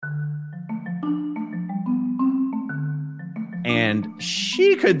And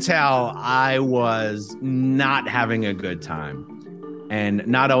she could tell I was not having a good time and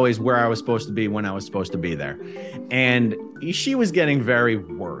not always where I was supposed to be when I was supposed to be there. And she was getting very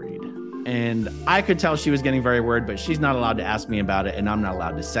worried. And I could tell she was getting very worried, but she's not allowed to ask me about it, and I'm not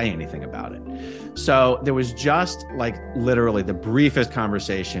allowed to say anything about it. So there was just like literally the briefest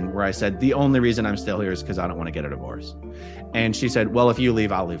conversation where I said, the only reason I'm still here is because I don't want to get a divorce. And she said, well, if you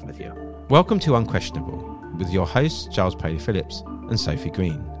leave, I'll leave with you. Welcome to Unquestionable with your hosts, Giles Paley Phillips and Sophie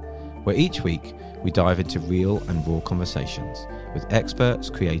Green, where each week we dive into real and raw conversations with experts,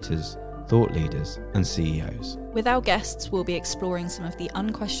 creators, thought leaders and CEOs. With our guests, we'll be exploring some of the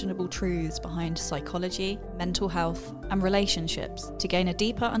unquestionable truths behind psychology, mental health and relationships to gain a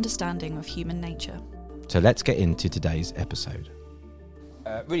deeper understanding of human nature. So let's get into today's episode.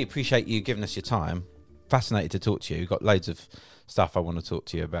 Really appreciate you giving us your time. Fascinated to talk to you. Got loads of stuff I want to talk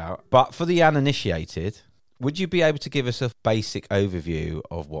to you about. But for the uninitiated, would you be able to give us a basic overview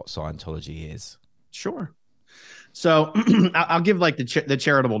of what Scientology is? Sure. So I'll give like the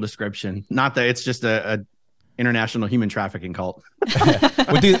charitable description. Not that it's just a international human trafficking cult.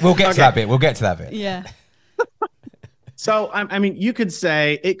 We'll get to that bit. We'll get to that bit. Yeah. So, I mean, you could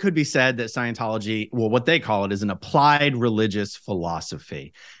say, it could be said that Scientology, well, what they call it is an applied religious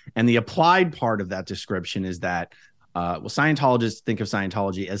philosophy. And the applied part of that description is that, Scientologists think of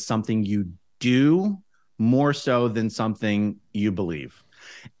Scientology as something you do more so than something you believe.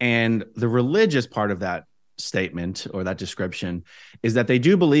 And the religious part of that statement or that description is that they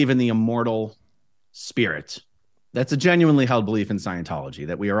do believe in the immortal spirit. That's a genuinely held belief in Scientology,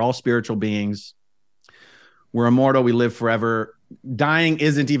 that we are all spiritual beings. We're immortal. We live forever. Dying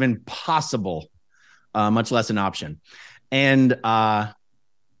isn't even possible, much less an option. And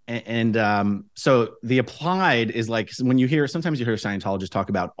so the applied is like when sometimes you hear Scientologists talk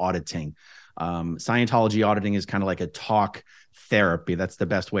about auditing. Scientology auditing is kind of like a talk therapy. That's the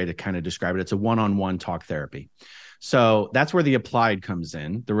best way to kind of describe it. It's a one-on-one talk therapy. So that's where the applied comes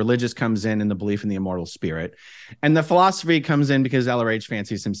in. The religious comes in the belief in the immortal spirit. And the philosophy comes in because L.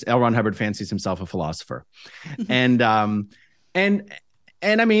 Ron Hubbard fancies himself a philosopher. And I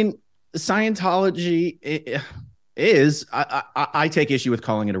mean, Scientology is, I take issue with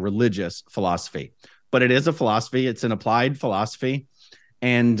calling it a religious philosophy, but it is a philosophy. It's an applied philosophy.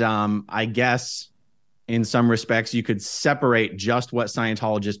 And I guess in some respects, you could separate just what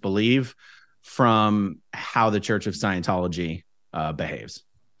Scientologists believe from how the Church of Scientology behaves.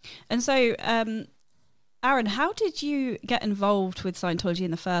 And so, Aaron, how did you get involved with Scientology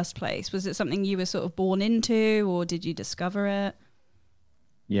in the first place? Was it something you were sort of born into, or did you discover it?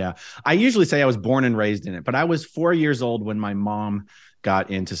 Yeah, I usually say I was born and raised in it, but I was 4 years old when my mom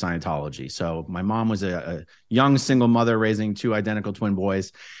got into Scientology. So my mom was a young single mother raising two identical twin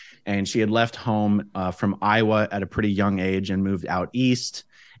boys, and she had left home from Iowa at a pretty young age and moved out east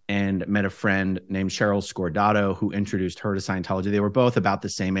and met a friend named Cheryl Scordato who introduced her to Scientology. They were both about the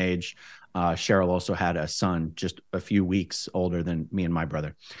same age. Cheryl also had a son just a few weeks older than me and my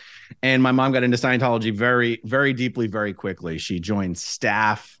brother. And my mom got into Scientology very, very deeply, very quickly. She joined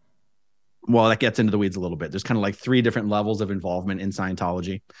staff. Well, that gets into the weeds a little bit. There's kind of like three different levels of involvement in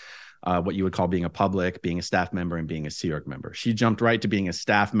Scientology. What you would call being a public, being a staff member, and being a Sea Org member. She jumped right to being a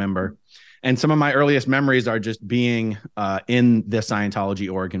staff member. And some of my earliest memories are just being in the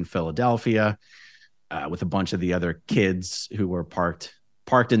Scientology org in Philadelphia with a bunch of the other kids who were parked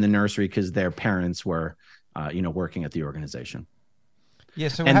in the nursery because their parents were, working at the organization. Yeah.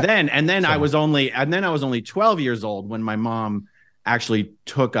 So I was only 12 years old when my mom actually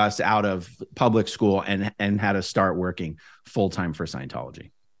took us out of public school and had us start working full time for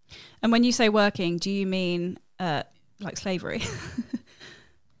Scientology. And when you say working, do you mean like slavery?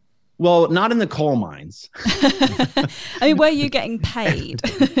 Well, not in the coal mines. I mean, were you getting paid?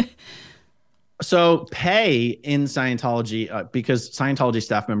 So pay in Scientology, because Scientology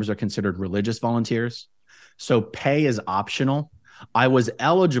staff members are considered religious volunteers. So pay is optional. I was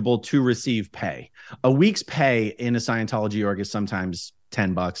eligible to receive pay. A week's pay in a Scientology org is sometimes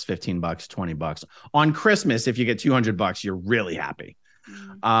 $10, $15, $20. On Christmas, if you get $200, you're really happy.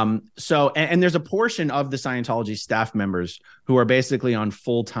 So there's a portion of the Scientology staff members who are basically on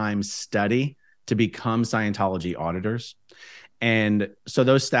full-time study to become Scientology auditors. And so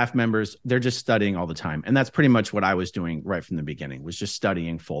those staff members, they're just studying all the time. And that's pretty much what I was doing right from the beginning, was just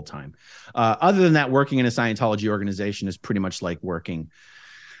studying full time. Other than that, working in a Scientology organization is pretty much like working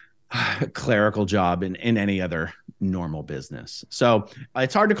a clerical job in any other normal business. So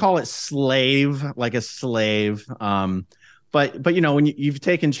it's hard to call it slave, like a slave. But when you've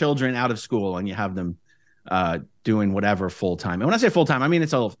taken children out of school and you have them doing whatever full time. And when I say full time, I mean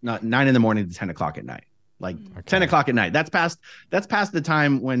it's all 9 a.m. to 10 o'clock at night. like 10 o'clock at night. That's past the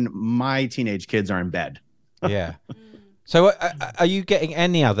time when my teenage kids are in bed. Yeah. So are you getting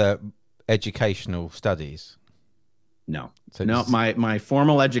any other educational studies? No. So no, my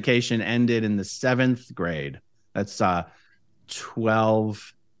formal education ended in the 7th grade. That's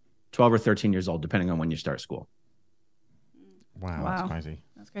 12 or 13 years old, depending on when you start school. Wow. That's crazy.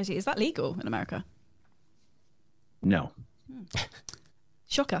 That's crazy. Is that legal in America? No.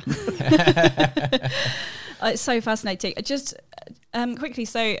 Shocker. It's so fascinating. Just quickly,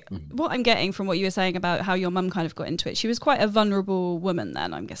 so what I'm getting from what you were saying about how your mum kind of got into it, she was quite a vulnerable woman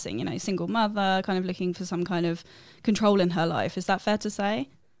then, I'm guessing, you know, single mother, kind of looking for some kind of control in her life. Is that fair to say?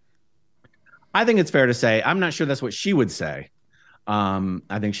 I think it's fair to say. I'm not sure that's what she would say.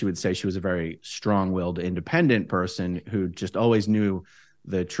 I think she would say she was a very strong-willed, independent person who just always knew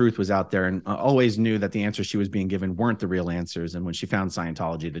the truth was out there and always knew that the answers she was being given weren't the real answers. And when she found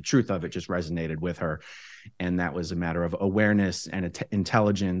Scientology, the truth of it just resonated with her. And that was a matter of awareness and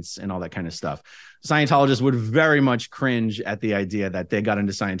intelligence and all that kind of stuff. Scientologists would very much cringe at the idea that they got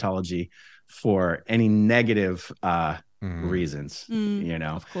into Scientology for any negative reasons, you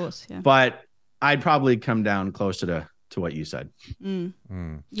know, of course. Yeah. But I'd probably come down closer to what you said.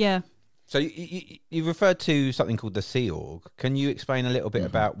 Yeah. So you referred to something called the Sea Org. Can you explain a little bit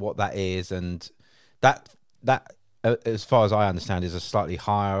about what that is? And that as far as I understand, is a slightly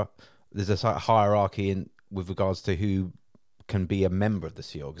higher. There's a slight hierarchy with regards to who can be a member of the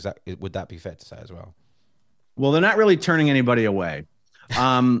Sea Org. Would that be fair to say as well? Well, they're not really turning anybody away.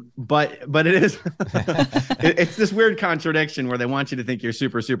 But it is it's this weird contradiction where they want you to think you're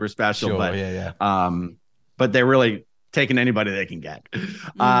super, super special. Sure, but but they're really taking anybody they can get.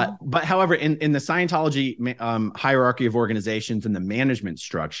 But however, in the Scientology hierarchy of organizations and the management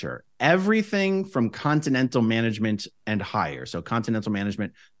structure, everything from continental management and higher, so continental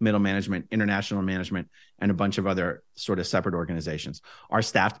management, middle management, international management, and a bunch of other sort of separate organizations are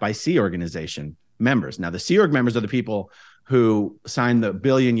staffed by Sea Organization members. Now, the Sea Org members are the people who sign the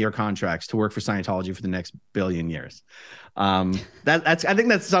billion-year contracts to work for Scientology for the next billion years. I think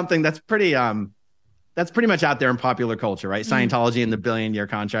that's something that's pretty much out there in popular culture, right? Scientology and the billion-year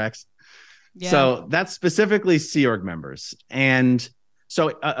contracts. Yeah. So that's specifically Sea Org members. And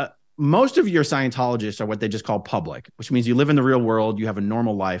so most of your Scientologists are what they just call public, which means you live in the real world, you have a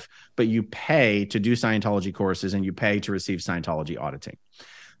normal life, but you pay to do Scientology courses and you pay to receive Scientology auditing.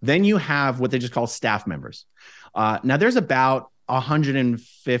 Then you have what they just call staff members. Now, there's about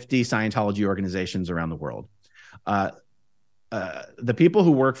 150 Scientology organizations around the world. The people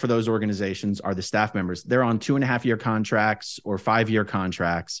who work for those organizations are the staff members. They're on 2.5-year contracts or 5-year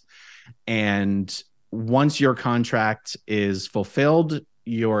contracts. And once your contract is fulfilled,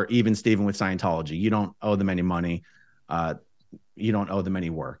 you're even Steven with Scientology. You don't owe them any money. You don't owe them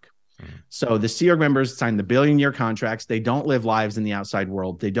any work. So the Sea Org members sign the billion-year contracts. They don't live lives in the outside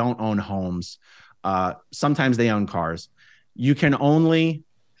world. They don't own homes. Sometimes they own cars. You can only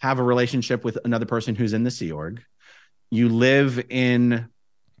have a relationship with another person who's in the Sea Org. You live in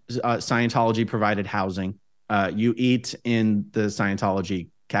Scientology provided housing. You eat in the Scientology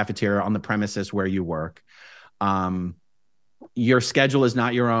cafeteria on the premises where you work. Your schedule is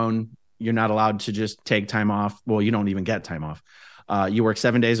not your own. You're not allowed to just take time off. Well, you don't even get time off. You work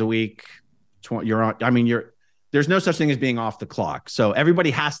 7 days a week. There's no such thing as being off the clock. So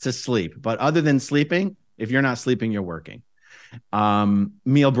everybody has to sleep. But other than sleeping, if you're not sleeping, you're working.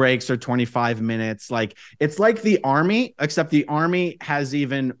 Meal breaks are 25 minutes. It's like the Army, except the Army has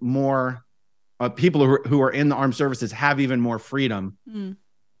even more people who are in the armed services have even more freedom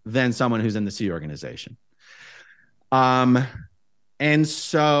than someone who's in the Sea Organization. And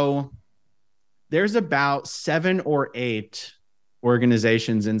so there's about 7 or 8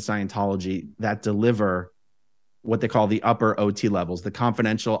 organizations in Scientology that deliver what they call the upper OT levels, the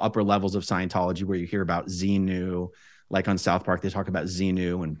confidential upper levels of Scientology, where you hear about Xenu. Like on South Park, they talk about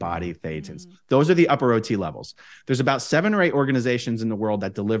Xenu and body thetans. Those are the upper OT levels. There's about 7 or 8 organizations in the world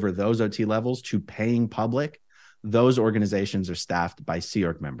that deliver those OT levels to paying public. Those organizations are staffed by Sea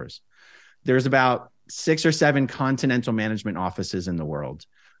Org members. There's about 6 or 7 continental management offices in the world.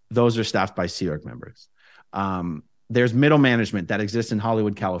 Those are staffed by Sea Org members. There's middle management that exists in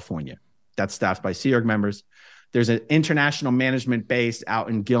Hollywood, California. That's staffed by Sea Org members. There's an international management base out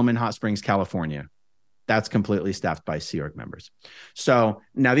in Gilman Hot Springs, California. That's completely staffed by Sea Org members. So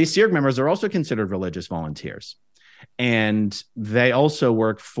now these Sea Org members are also considered religious volunteers. And they also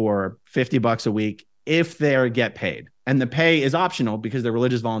work for $50 a week if they get paid. And the pay is optional because they're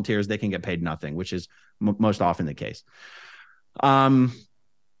religious volunteers. They can get paid nothing, which is most often the case.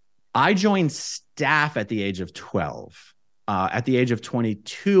 I joined staff at the age of 12. At the age of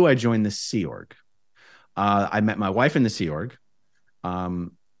 22, I joined the Sea Org. I met my wife in the Sea Org.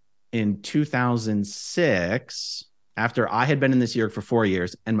 In 2006, after I had been in the Sea Org for 4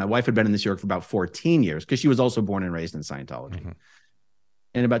 years, and my wife had been in the Sea Org for about 14 years, because she was also born and raised in Scientology. Mm-hmm.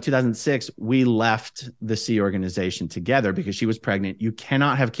 In about 2006, we left the Sea organization together because she was pregnant. You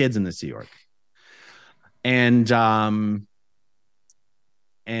cannot have kids in the Sea Org. And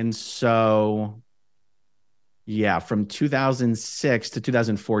so, yeah, from 2006 to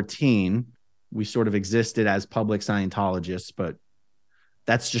 2014, we sort of existed as public Scientologists, but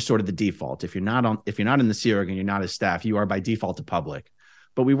that's just sort of the default. If you're not in the Sea Org and you're not a staff, you are by default a public.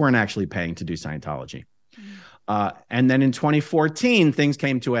 But we weren't actually paying to do Scientology. And then in 2014, things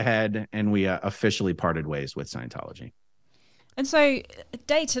came to a head, and we officially parted ways with Scientology. And so,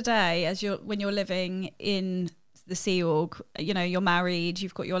 day to day, when you're living in the Sea Org, you're married,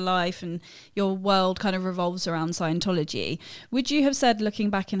 you've got your life, and your world kind of revolves around Scientology. Would you have said, looking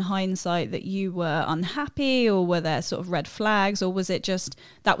back in hindsight, that you were unhappy, or were there sort of red flags, or was it just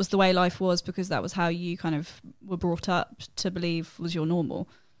that was the way life was because that was how you kind of were brought up to believe was your normal?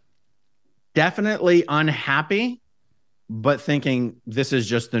 Definitely unhappy, but thinking this is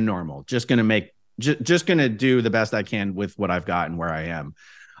just the normal. Just gonna do the best I can with what I've got and where I am.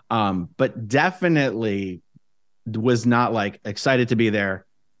 But definitely was not like excited to be there,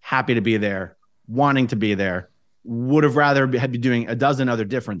 happy to be there, wanting to be there. Would have rather had been doing a dozen other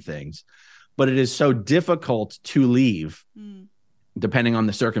different things, but it is so difficult to leave, depending on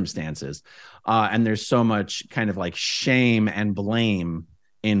the circumstances. And there's so much kind of like shame and blame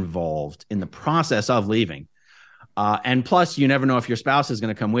involved in the process of leaving. And plus, you never know if your spouse is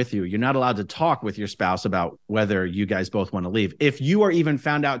going to come with you. You're not allowed to talk with your spouse about whether you guys both want to leave. If you are even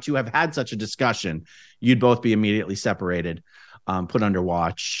found out to have had such a discussion, you'd both be immediately separated, put under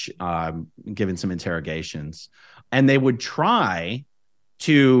watch, given some interrogations. And they would try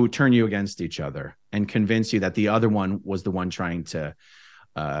to turn you against each other and convince you that the other one was the one trying to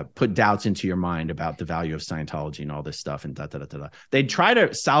put doubts into your mind about the value of Scientology and all this stuff. And They'd try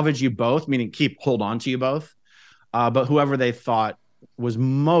to salvage you both, meaning hold on to you both. But whoever they thought was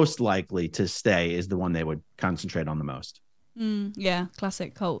most likely to stay is the one they would concentrate on the most. Yeah,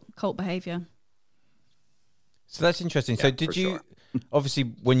 classic cult behavior. So that's interesting. Yeah, so did you, obviously,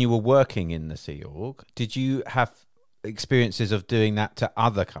 when you were working in the Sea Org, did you have experiences of doing that to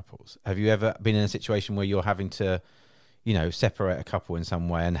other couples? Have you ever been in a situation where you're having to, separate a couple in some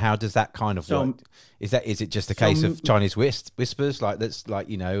way? And how does that kind of work? Is it just a case of Chinese whispers? Like that's like,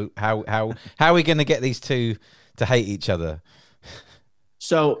 how are we going to get these two to hate each other?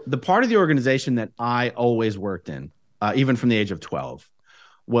 So the part of the organization that I always worked in, even from the age of 12,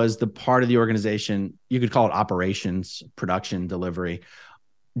 was the part of the organization, you could call it operations, production, delivery,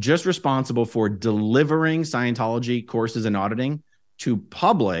 just responsible for delivering Scientology courses and auditing to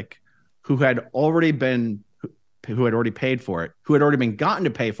public who had already paid for it, who had already been gotten to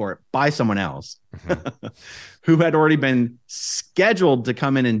pay for it by someone else, who had already been scheduled to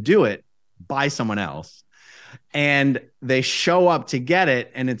come in and do it by someone else. And they show up to get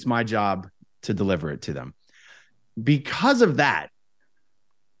it, and it's my job to deliver it to them. Because of that,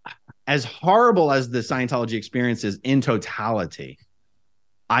 as horrible as the Scientology experience is in totality,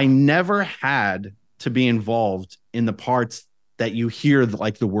 I never had to be involved in the parts that you hear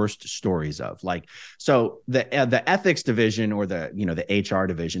like the worst stories of. Like, so the ethics division, or the HR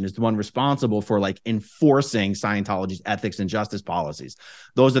division, is the one responsible for like enforcing Scientology's ethics and justice policies.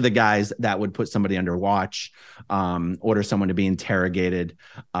 Those are the guys that would put somebody under watch, order someone to be interrogated,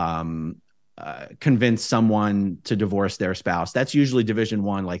 convince someone to divorce their spouse. That's usually division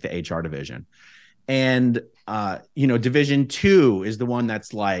one, like the HR division. And, division two is the one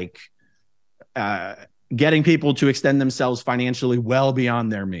that's like, getting people to extend themselves financially well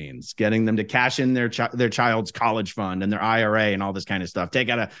beyond their means, getting them to cash in their child's college fund and their IRA and all this kind of stuff, take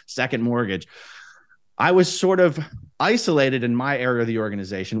out a second mortgage. I was sort of isolated in my area of the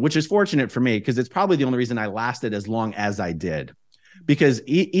organization, which is fortunate for me because it's probably the only reason I lasted as long as I did. Because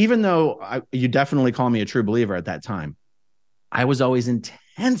even though you definitely call me a true believer at that time, I was always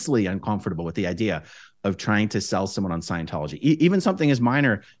intensely uncomfortable with the idea of trying to sell someone on Scientology. Even something as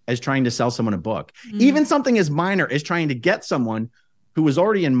minor as trying to sell someone a book, even something as minor as trying to get someone who was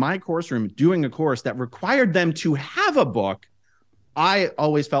already in my course room doing a course that required them to have a book. I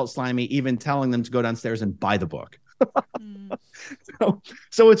always felt slimy, even telling them to go downstairs and buy the book.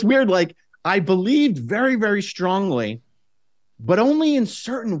 So it's weird. Like, I believed very, very strongly, but only in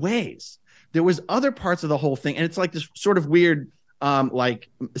certain ways. There was other parts of the whole thing. And it's like this sort of weird, like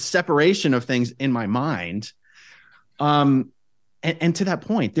separation of things in my mind. And to that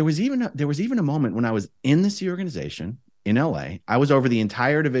point, there was even a moment when I was in the Sea organization in LA. I was over the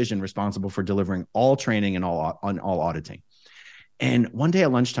entire division responsible for delivering all training and all auditing. And one day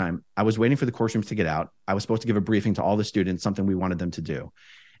at lunchtime, I was waiting for the course rooms to get out. I was supposed to give a briefing to all the students, something we wanted them to do.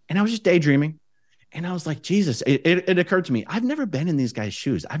 And I was just daydreaming. And I was like, Jesus, it occurred to me, I've never been in these guys'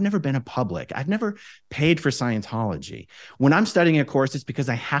 shoes. I've never been a public. I've never paid for Scientology. When I'm studying a course, it's because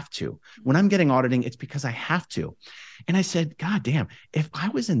I have to. When I'm getting auditing, it's because I have to. And I said, God damn, if I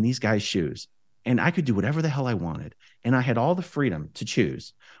was in these guys' shoes and I could do whatever the hell I wanted, and I had all the freedom to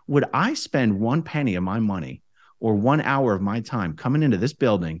choose, would I spend one penny of my money or 1 hour of my time coming into this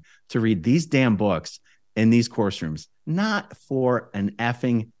building to read these damn books in these course rooms? Not for an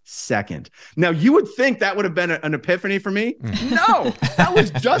effing second. Now, you would think that would have been an epiphany for me. No, that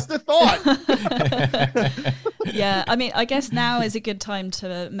was just a thought. Yeah, I mean, I guess now is a good time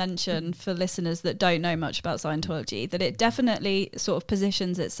to mention for listeners that don't know much about Scientology that it definitely sort of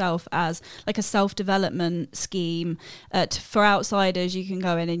positions itself as like a self-development scheme. For outsiders, you can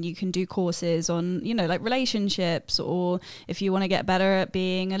go in and you can do courses on, you know, like relationships, or if you want to get better at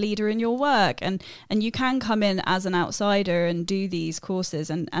being a leader in your work, and you can come in as an outsider and do these courses,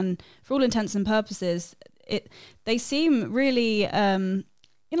 and for all intents and purposes, they seem really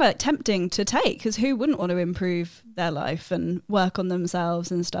like tempting to take, because who wouldn't want to improve their life and work on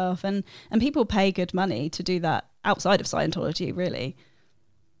themselves and stuff, and people pay good money to do that outside of Scientology, really.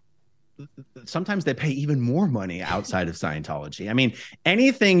 Sometimes they pay even more money outside of Scientology. I mean,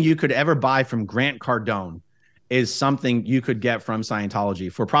 anything you could ever buy from Grant Cardone is something you could get from Scientology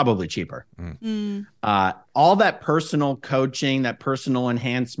for probably cheaper. All that personal coaching, that personal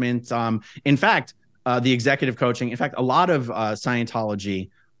enhancement. In fact, the executive coaching. In fact, a lot of Scientology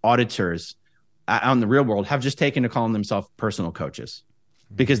auditors out in the real world have just taken to calling themselves personal coaches,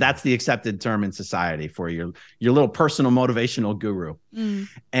 because that's the accepted term in society for your little personal motivational guru.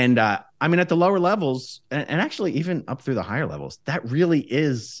 And I mean, at the lower levels, and actually even up through the higher levels, that really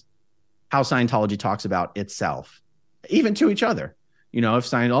is how Scientology talks about itself, even to each other. You know,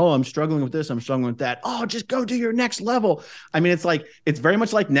 if I'm struggling with this, I'm struggling with that. Oh, just go to your next level. I mean, it's very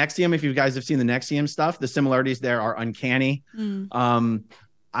much like NXIVM. If you guys have seen the NXIVM stuff, the similarities there are uncanny.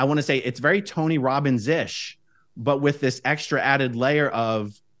 I want to say it's very Tony Robbins-ish, but with this extra added layer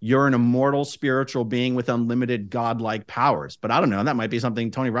of you're an immortal spiritual being with unlimited godlike powers. But I don't know, that might be something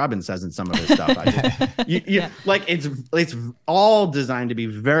Tony Robbins says in some of his stuff. Like it's all designed to be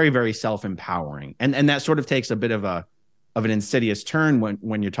very, very self-empowering. And that sort of takes a bit of an insidious turn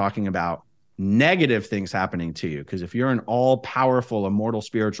when you're talking about negative things happening to you. Because if you're an all-powerful, immortal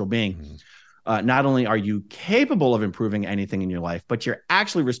spiritual being, not only are you capable of improving anything in your life, but you're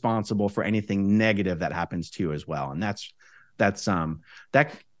actually responsible for anything negative that happens to you as well. And that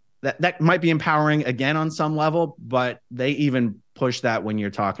might be empowering again on some level, but they even push that when you're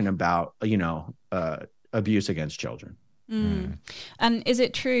talking about, abuse against children. And is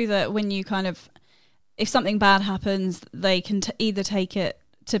it true that when you if something bad happens, they can either take it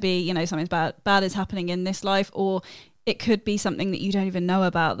to be, something bad is happening in this life, or it could be something that you don't even know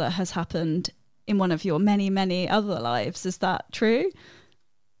about that has happened in one of your many, many other lives. Is that true?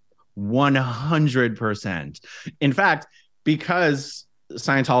 100%. In fact, because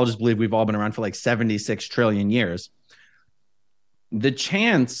Scientologists believe we've all been around for like 76 trillion years, the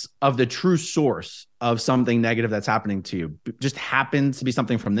chance of the true source of something negative that's happening to you just happens to be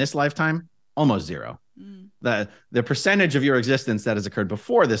something from this lifetime, almost zero. The percentage of your existence that has occurred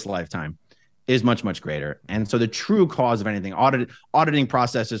before this lifetime is much, much greater. And so the true cause of anything, auditing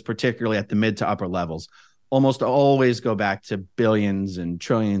processes, particularly at the mid to upper levels, almost always go back to billions and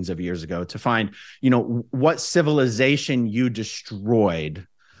trillions of years ago to find, what civilization you destroyed,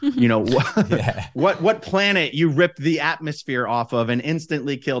 what planet you ripped the atmosphere off of and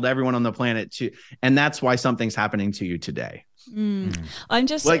instantly killed everyone on the planet too. And that's why something's happening to you today. I'm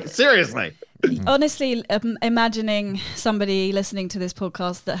just seriously, honestly, imagining somebody listening to this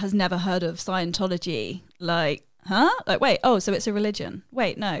podcast that has never heard of Scientology, like, huh? Like, wait, oh, so it's a religion.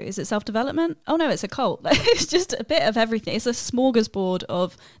 Wait, no, is it self-development? Oh, no, it's a cult. It's just a bit of everything. It's a smorgasbord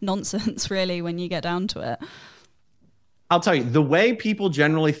of nonsense, really, when you get down to it. I'll tell you, the way people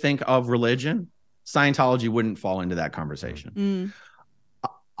generally think of religion, Scientology wouldn't fall into that conversation.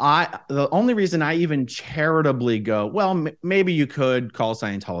 The only reason I even charitably go, well, maybe you could call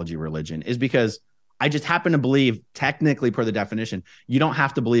Scientology religion, is because I just happen to believe, technically per the definition, you don't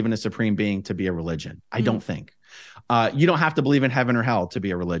have to believe in a supreme being to be a religion. I don't think. You don't have to believe in heaven or hell to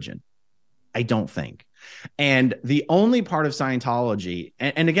be a religion. I don't think. And the only part of Scientology,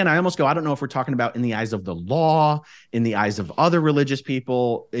 and again, I almost go, I don't know if we're talking about in the eyes of the law, in the eyes of other religious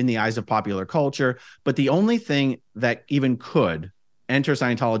people, in the eyes of popular culture, but the only thing that even could enter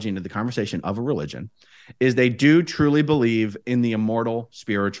Scientology into the conversation of a religion is they do truly believe in the immortal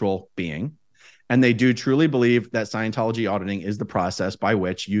spiritual being. And they do truly believe that Scientology auditing is the process by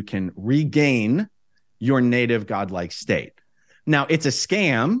which you can regain your native godlike state. Now, it's a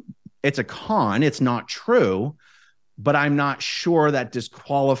scam. It's a con. It's not true. But I'm not sure that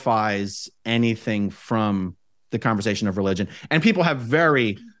disqualifies anything from the conversation of religion. And people have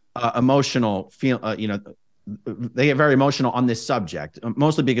very emotional they get very emotional on this subject,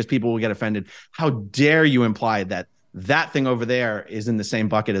 mostly because people will get offended. How dare you imply that that thing over there is in the same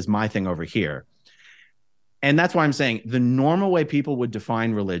bucket as my thing over here? And that's why I'm saying the normal way people would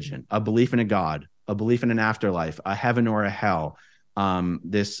define religion, a belief in a God, a belief in an afterlife, a heaven or a hell,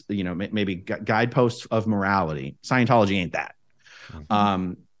 maybe guideposts of morality. Scientology ain't that.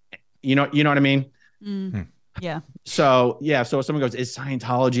 You know what I mean? Mm. Yeah. So if someone goes, is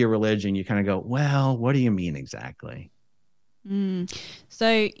Scientology a religion? You kind of go, well, what do you mean exactly?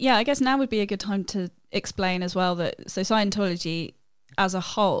 So yeah, I guess now would be a good time to explain as well that Scientology as a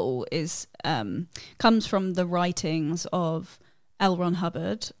whole is comes from the writings of L. Ron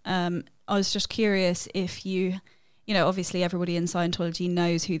Hubbard. I was just curious if you know, obviously everybody in Scientology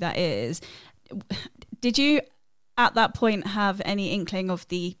knows who that is. Did you at that point have any inkling of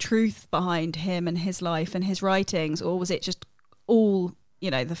the truth behind him and his life and his writings, or was it just all,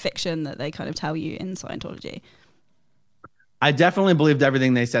 the fiction that they kind of tell you in Scientology? I definitely believed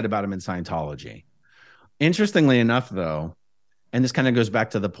everything they said about him in Scientology. Interestingly enough, though, and this kind of goes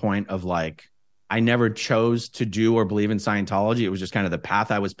back to the point of like, I never chose to do or believe in Scientology. It was just kind of the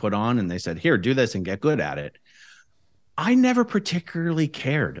path I was put on. And they said, here, do this and get good at it. I never particularly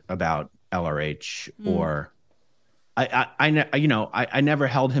cared about LRH or I never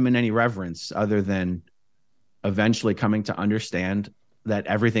held him in any reverence other than eventually coming to understand that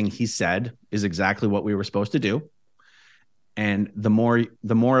everything he said is exactly what we were supposed to do. And the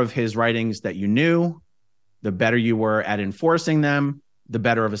more of his writings that you knew, the better you were at enforcing them, the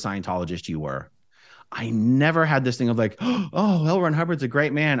better of a Scientologist you were. I never had this thing of like, oh, L. Ron Hubbard's a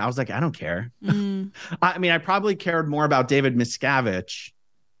great man. I was like, I don't care. I mean, I probably cared more about David Miscavige,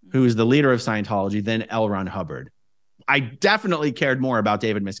 who is the leader of Scientology, than L. Ron Hubbard. I definitely cared more about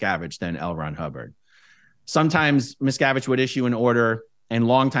David Miscavige than L. Ron Hubbard. Sometimes Miscavige would issue an order and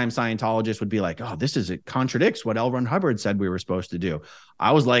longtime Scientologists would be like, oh, it contradicts what L. Ron Hubbard said we were supposed to do.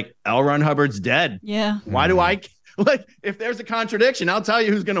 I was like, L. Ron Hubbard's dead. Yeah. Why do I like, if there's a contradiction, I'll tell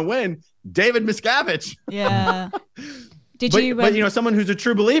you who's going to win. David Miscavige. Yeah. But someone who's a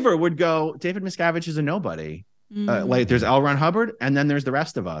true believer would go, David Miscavige is a nobody. Like there's L. Ron Hubbard and then there's the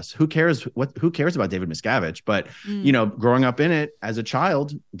rest of us. Who cares about David Miscavige? But growing up in it as a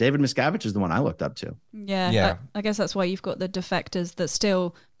child, David Miscavige is the one I looked up to. Yeah. I guess that's why you've got the defectors that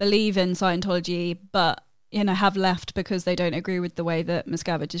still believe in Scientology, but have left because they don't agree with the way that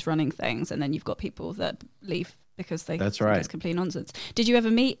Miscavige is running things. And then you've got people that leave because they think it's complete nonsense. Did you ever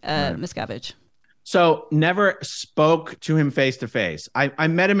meet Miscavige? So never spoke to him face to face. I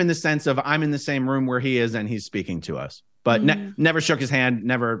met him in the sense of I'm in the same room where he is and he's speaking to us, but never shook his hand,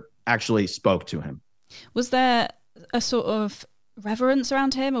 never actually spoke to him. Was there a sort of reverence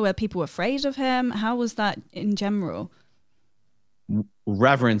around him, or were people afraid of him? How was that in general?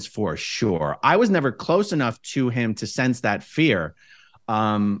 Reverence for sure. I was never close enough to him to sense that fear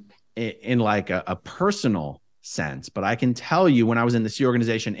in like a personal sense. But I can tell you when I was in the Sea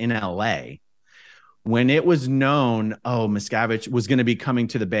organization in LA, when it was known, Miscavige was going to be coming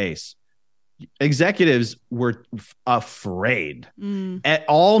to the base, executives were afraid.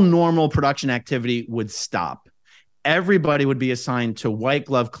 All normal production activity would stop. Everybody would be assigned to white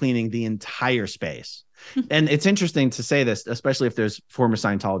glove cleaning the entire space. And it's interesting to say this, especially if there's former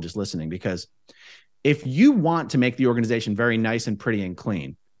Scientologists listening, because if you want to make the organization very nice and pretty and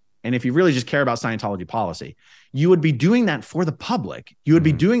clean, and if you really just care about Scientology policy, you would be doing that for the public. You would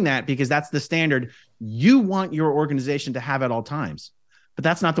be doing that because that's the standard you want your organization to have at all times. But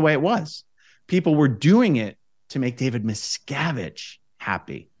that's not the way it was. People were doing it to make David Miscavige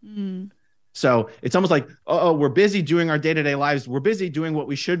happy. So it's almost like, we're busy doing our day-to-day lives. We're busy doing what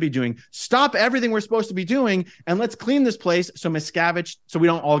we should be doing. Stop everything we're supposed to be doing and let's clean this place so we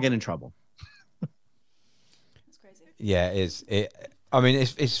don't all get in trouble. That's crazy. Yeah, it's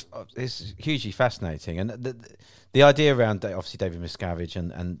hugely fascinating, and the idea around obviously David Miscavige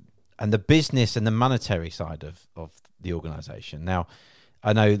and the business and the monetary side of the organisation. Now,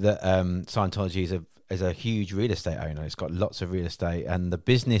 I know that Scientology is a huge real estate owner. It's got lots of real estate, and the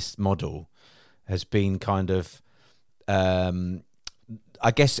business model has been kind of, I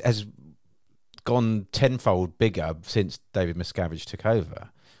guess, has gone tenfold bigger since David Miscavige took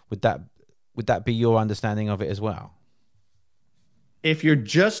over. Would that be your understanding of it as well? If you're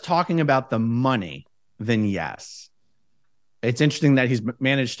just talking about the money, then yes. It's interesting that he's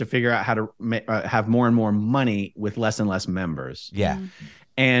managed to figure out how to have more and more money with less and less members. Yeah.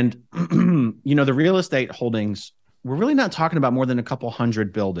 And, the real estate holdings, we're really not talking about more than a couple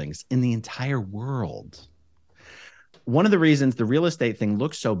hundred buildings in the entire world. One of the reasons the real estate thing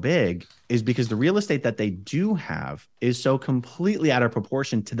looks so big is because the real estate that they do have is so completely out of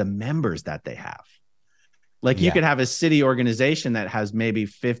proportion to the members that they have. Like you could have a city organization that has maybe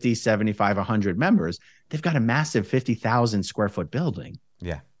 50, 75, 100 members. They've got a massive 50,000 square foot building.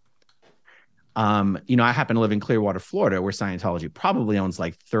 Yeah. I happen to live in Clearwater, Florida, where Scientology probably owns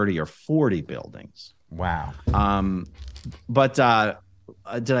like 30 or 40 buildings. Wow. But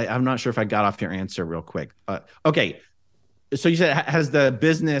I'm not sure if I got off your answer real quick. Okay. So you said, has the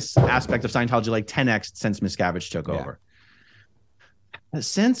business aspect of Scientology like 10x since Miscavige took over?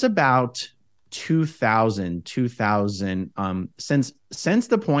 Since about 2000, since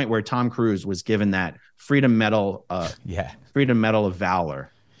the point where Tom Cruise was given that Freedom Medal of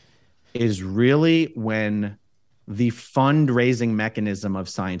Valor, is really when the fundraising mechanism of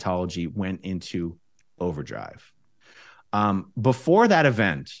Scientology went into overdrive. Before that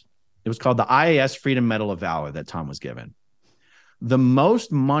event, it was called the IAS Freedom Medal of Valor that Tom was given. The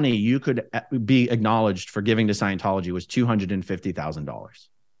most money you could be acknowledged for giving to Scientology was $250,000.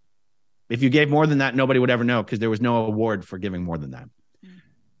 If you gave more than that, nobody would ever know because there was no award for giving more than that.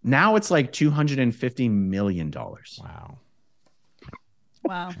 Now it's like $250 million.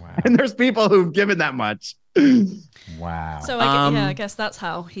 Wow. And there's people who've given that much. Wow. So I guess that's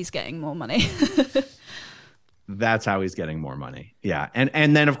how he's getting more money. That's how he's getting more money. Yeah.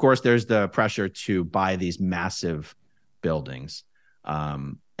 And then, of course, there's the pressure to buy these massive buildings.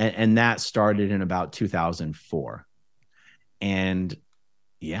 And that started in about 2004. And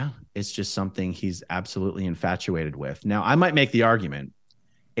yeah, it's just something he's absolutely infatuated with. Now, I might make the argument,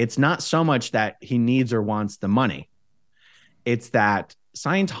 it's not so much that he needs or wants the money. It's that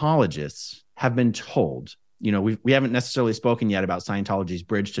Scientologists have been told, we haven't necessarily spoken yet about Scientology's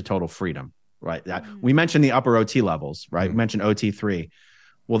bridge to total freedom, right? We mentioned the upper OT levels, right? We mentioned OT3.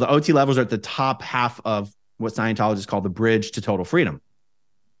 Well, the OT levels are at the top half of what Scientologists call the bridge to total freedom.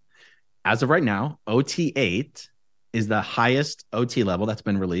 As of right now, OT8 is the highest OT level that's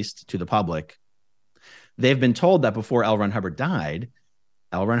been released to the public. They've been told that before L. Ron Hubbard died,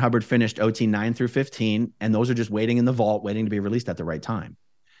 L. Ron Hubbard finished OT 9 through 15, and those are just waiting in the vault, waiting to be released at the right time.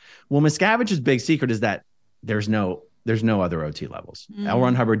 Well, Miscavige's big secret is that there's no other OT levels. L.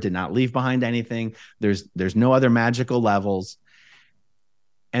 Ron Hubbard did not leave behind anything. There's no other magical levels.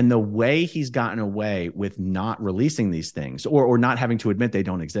 And the way he's gotten away with not releasing these things or not having to admit they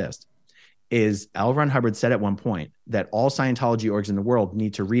don't exist is L. Ron Hubbard said at one point that all Scientology orgs in the world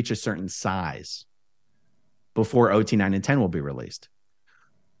need to reach a certain size before OT 9 and 10 will be released.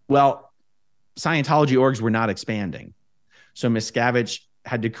 Well, Scientology orgs were not expanding. So Miscavige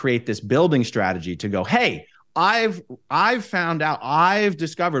had to create this building strategy to go, hey, I've found out, I've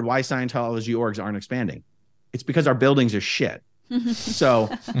discovered why Scientology orgs aren't expanding. It's because our buildings are shit. So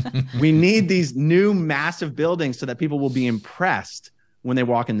we need these new massive buildings so that people will be impressed when they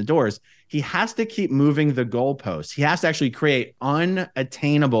walk in the doors. He has to keep moving the goalposts. He has to actually create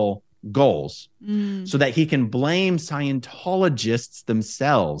unattainable goals so that he can blame Scientologists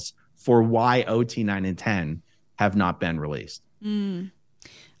themselves for why OT 9 and 10 have not been released.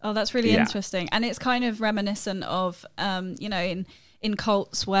 Oh, that's really interesting. And it's kind of reminiscent of, in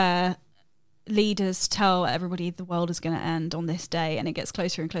cults where leaders tell everybody the world is going to end on this day, and it gets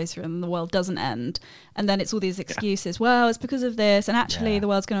closer and closer and the world doesn't end. And then it's all these excuses. Well, it's because of this. And actually the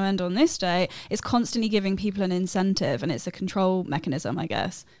world's going to end on this day. It's constantly giving people an incentive, and it's a control mechanism, I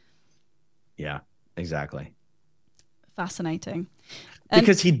guess. Yeah, exactly. Fascinating.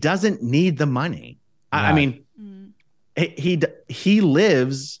 Because he doesn't need the money. I mean, he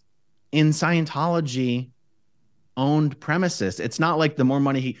lives in Scientology owned premises. It's not like the more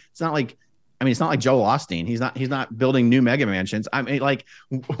money it's not like Joel Osteen. He's not building new mega mansions. I mean, like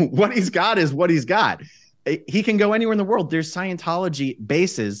what he's got is what he's got. He can go anywhere in the world. There's Scientology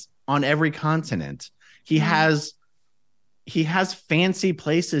bases on every continent. He has fancy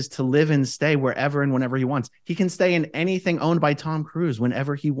places to live and stay wherever and whenever he wants. He can stay in anything owned by Tom Cruise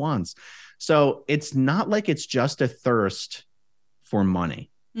whenever he wants. So it's not like it's just a thirst for money.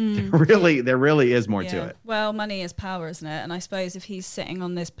 There really is more to it. Well, money is power, isn't it? And I suppose if he's sitting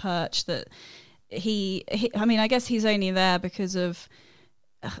on this perch that I guess he's only there because of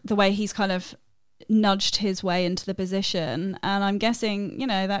the way he's kind of nudged his way into the position. And I'm guessing,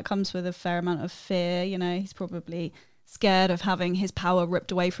 that comes with a fair amount of fear. He's probably scared of having his power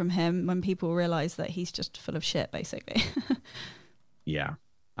ripped away from him when people realize that he's just full of shit, basically. Yeah,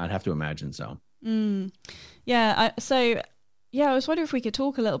 I'd have to imagine so. Yeah. I was wondering if we could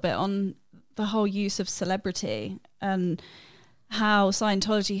talk a little bit on the whole use of celebrity and how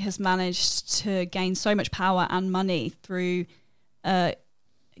Scientology has managed to gain so much power and money through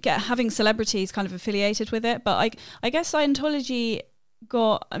having celebrities kind of affiliated with it. But I guess Scientology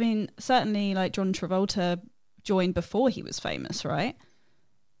certainly like John Travolta joined before he was famous, right?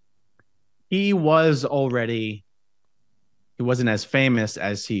 He wasn't as famous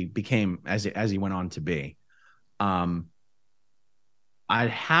as he became, as he went on to be. I'd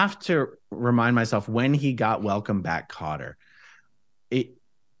have to remind myself when he got Welcome Back, Kotter.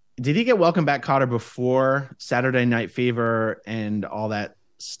 Did he get Welcome Back, Kotter before Saturday Night Fever and all that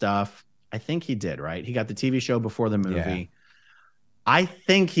stuff? I think he did, right? He got the TV show before the movie. Yeah. I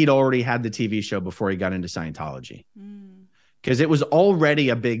think he'd already had the TV show before he got into Scientology, because it was already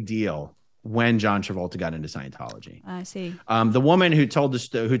a big deal when John Travolta got into Scientology. I see. The woman who tells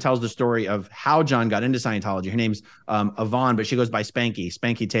the story of how John got into Scientology, her name's Yvonne, but she goes by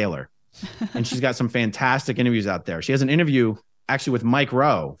Spanky Taylor. And she's got some fantastic interviews out there. She has an interview actually with Mike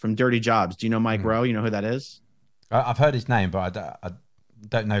Rowe from Dirty Jobs. Do you know Mike Rowe? You know who that is? I've heard his name, but I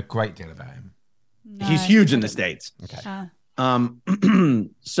don't know a great deal about him. No, he's huge in the States. Okay.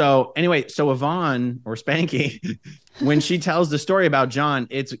 So Yvonne, or Spanky, when she tells the story about John,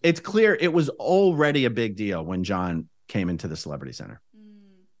 it's clear it was already a big deal when John came into the Celebrity Center.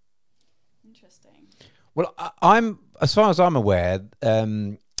 Interesting. Well, I'm, as far as I'm aware,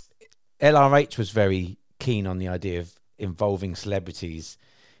 LRH was very keen on the idea of involving celebrities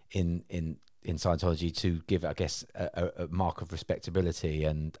in Scientology to give, I guess, a mark of respectability,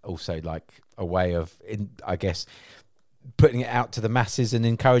 and also like a way of, I guess, putting it out to the masses and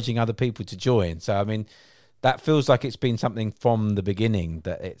encouraging other people to join. So, I mean, that feels like it's been something from the beginning,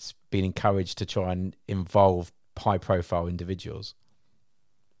 that it's been encouraged to try and involve high-profile individuals.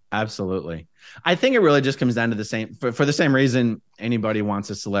 Absolutely. I think it really just comes down to the same, for the same reason anybody wants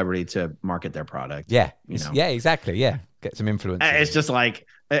a celebrity to market their product. Yeah. You know? Yeah, exactly. Yeah. Get some influence. It's just like,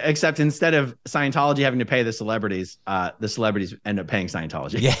 except instead of Scientology having to pay the celebrities end up paying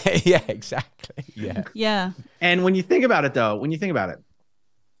Scientology. Yeah, exactly. Yeah. Yeah. And when you think about it, though,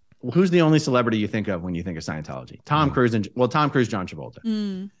 who's the only celebrity you think of when you think of Scientology? Tom Cruise, John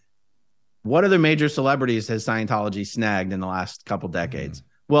Travolta. What other major celebrities has Scientology snagged in the last couple decades?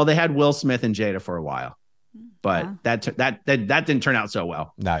 Well, they had Will Smith and Jada for a while, but that didn't turn out so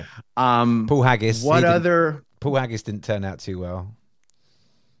well. No. Paul Haggis. Paul Haggis didn't turn out too well.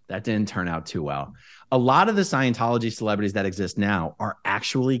 That didn't turn out too well. A lot of the Scientology celebrities that exist now are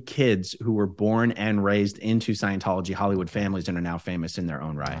actually kids who were born and raised into Scientology Hollywood families and are now famous in their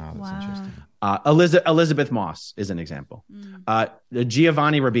own right. Wow, that's interesting. Elizabeth Moss is an example.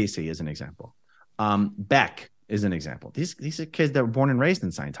 Giovanni Ribisi is an example. Beck is an example. These are kids that were born and raised in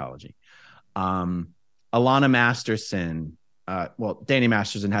Scientology. Alana Masterson. Danny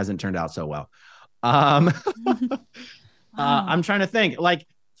Masterson hasn't turned out so well. I'm trying to think, like,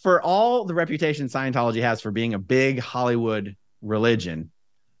 for all the reputation Scientology has for being a big Hollywood religion,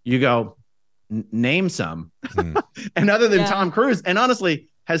 you go, name some. And other than Tom Cruise, and honestly,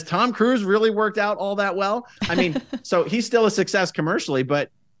 has Tom Cruise really worked out all that well? I mean, so he's still a success commercially,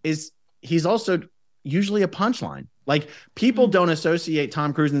 but he's also usually a punchline. Like, people don't associate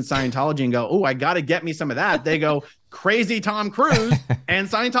Tom Cruise and Scientology and go, oh, I got to get me some of that. They go, crazy Tom Cruise and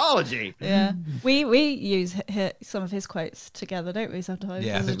Scientology. Yeah. We use some of his quotes together, don't we, sometimes?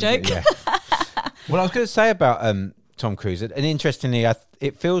 Yeah, as a joke. Yeah. Well, I was going to say about Tom Cruise, and interestingly,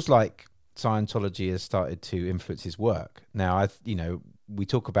 it feels like Scientology has started to influence his work. Now, we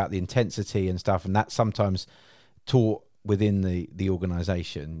talk about the intensity and stuff, and that's sometimes taught within the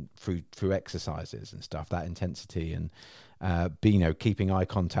organization through exercises and stuff, that intensity, and keeping eye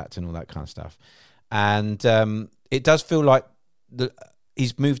contact and all that kind of stuff. And it does feel like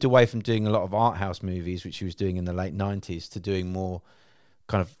he's moved away from doing a lot of art house movies, which he was doing in the late 90s, to doing more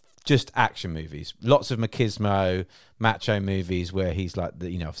kind of just action movies. Lots of machismo, macho movies where he's like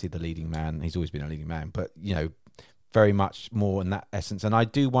obviously the leading man. He's always been a leading man, but very much more in that essence. And I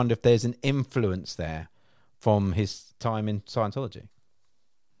do wonder if there's an influence there from his time in Scientology.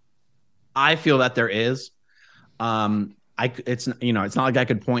 I feel that there is. It's not like I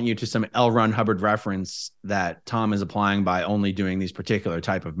could point you to some L. Ron Hubbard reference that Tom is applying by only doing these particular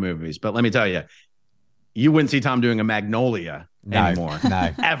type of movies. But let me tell you, you wouldn't see Tom doing a Magnolia anymore.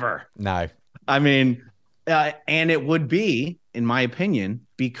 No, ever. No. I mean, and it would be, in my opinion,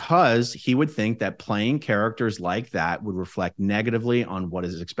 because he would think that playing characters like that would reflect negatively on what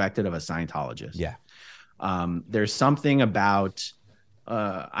is expected of a Scientologist. Yeah. There's something about,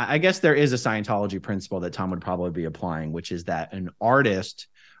 I guess there is a Scientology principle that Tom would probably be applying, which is that an artist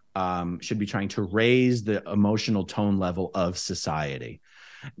should be trying to raise the emotional tone level of society.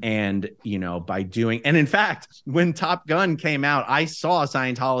 And, by doing, and in fact, when Top Gun came out, I saw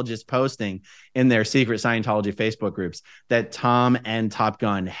Scientologists posting in their secret Scientology Facebook groups that Tom and Top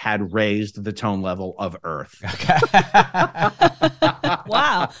Gun had raised the tone level of Earth. Okay.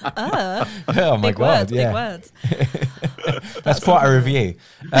 Wow. Oh my big God. Words, yeah. Big words. That's quite a review.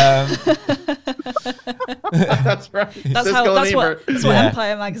 That's right. That's what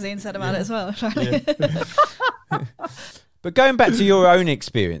Empire magazine said about it as well. But going back to your own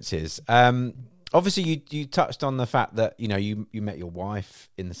experiences, obviously you touched on the fact that you met your wife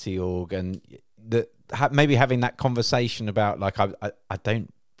in the Sea Org, and that maybe having that conversation about like I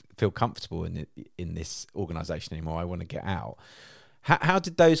don't feel comfortable in this organization anymore. I want to get out. How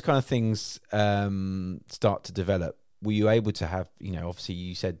did those kind of things start to develop? Were you able to have, obviously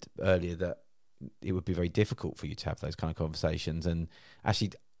you said earlier that it would be very difficult for you to have those kind of conversations, and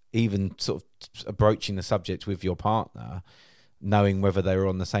actually even sort of broaching the subject with your partner, knowing whether they were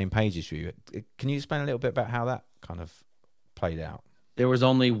on the same page as you. Can you explain a little bit about how that kind of played out? There was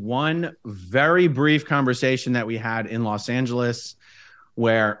only one very brief conversation that we had in Los Angeles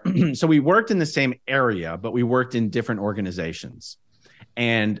where, so we worked in the same area, but we worked in different organizations.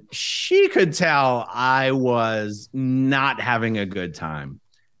 And she could tell I was not having a good time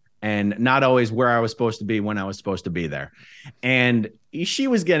and not always where I was supposed to be when I was supposed to be there. And she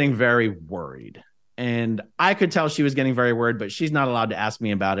was getting very worried. And I could tell she was getting very worried, but she's not allowed to ask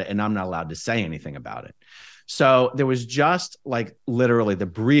me about it, and I'm not allowed to say anything about it. So there was just like literally the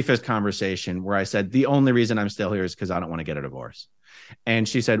briefest conversation where I said, the only reason I'm still here is because I don't want to get a divorce. And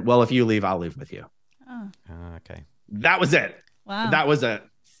she said, well, if you leave, I'll leave with you. Oh. Okay. That was it. Wow. That was a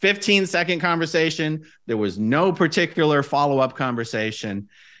 15-second conversation. There was no particular follow-up conversation.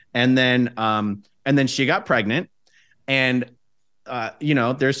 And then she got pregnant, and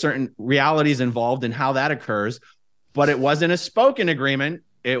there's certain realities involved in how that occurs, but it wasn't a spoken agreement.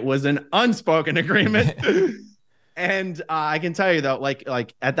 It was an unspoken agreement. And I can tell you though, like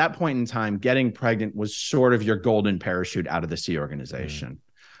at that point in time, getting pregnant was sort of your golden parachute out of the Sea organization,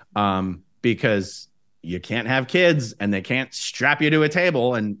 because you can't have kids and they can't strap you to a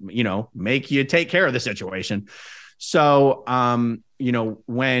table and, make you take care of the situation. So,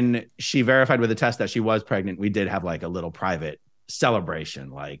 when she verified with a test that she was pregnant, we did have like a little private celebration,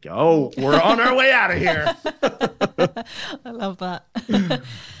 like, oh, we're on our way out of here. I love that.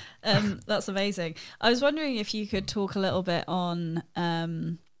 That's amazing. I was wondering if you could talk a little bit on,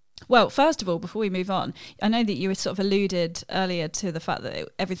 well, first of all, before we move on, I know that you were sort of alluded earlier to the fact that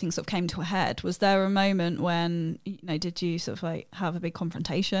everything sort of came to a head. Was there a moment when, did you sort of like have a big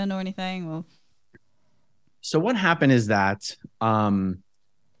confrontation or anything? Or so what happened is that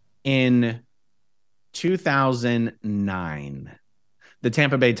in 2009, the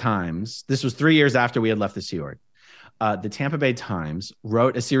Tampa Bay Times, this was 3 years after we had left the Sea Org, the Tampa Bay Times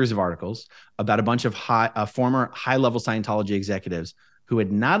wrote a series of articles about a bunch of former high-level Scientology executives who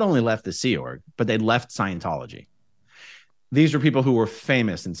had not only left the Sea Org, but they'd left Scientology. These were people who were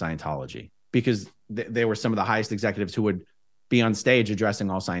famous in Scientology because they were some of the highest executives who would be on stage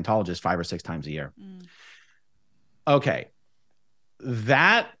addressing all Scientologists 5 or 6 times a year. Okay.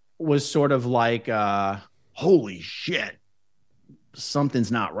 That was sort of like, holy shit,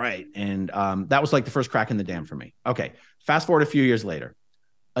 something's not right. And that was like the first crack in the dam for me. Okay. Fast forward a few years later,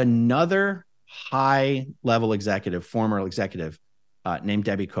 another high-level executive, former executive named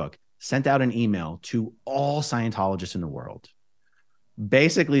Debbie Cook, sent out an email to all Scientologists in the world,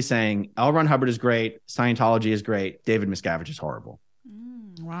 basically saying, L. Ron Hubbard is great, Scientology is great, David Miscavige is horrible.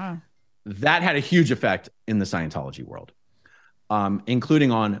 Wow. That had a huge effect in the Scientology world,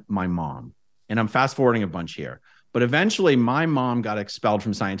 including on my mom. And I'm fast forwarding a bunch here. But eventually, my mom got expelled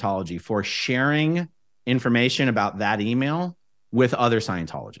from Scientology for sharing information about that email with other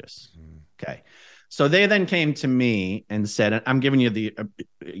Scientologists. Okay. So they then came to me and said, and I'm giving you the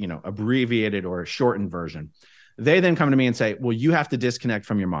abbreviated or shortened version. They then come to me and say, well, you have to disconnect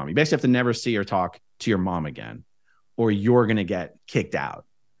from your mom. You basically have to never see or talk to your mom again, or you're going to get kicked out.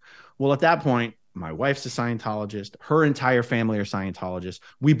 Well, at that point, my wife's a Scientologist. Her entire family are Scientologists.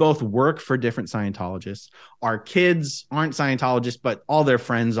 We both work for different Scientologists. Our kids aren't Scientologists, but all their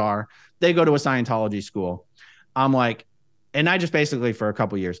friends are. They go to a Scientology school. I'm like, and I just basically for a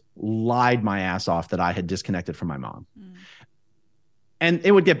couple of years lied my ass off that I had disconnected from my mom. And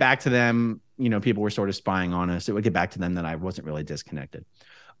it would get back to them. People were sort of spying on us. It would get back to them that I wasn't really disconnected.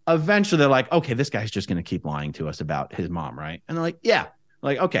 Eventually, they're like, okay, this guy's just going to keep lying to us about his mom, right? And they're like, yeah.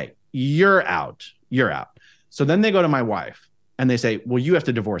 Like, okay, you're out. You're out. So then they go to my wife and they say, well, you have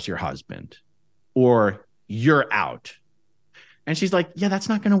to divorce your husband or you're out. And she's like, yeah, that's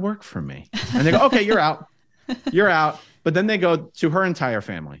not going to work for me. And they go, okay, you're out. You're out. But then they go to her entire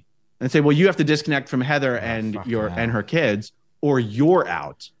family and say, well, you have to disconnect from Heather and her kids, or you're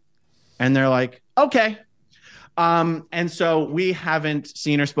out. And they're like, okay. And so we haven't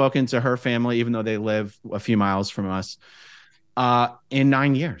seen or spoken to her family, even though they live a few miles from us, in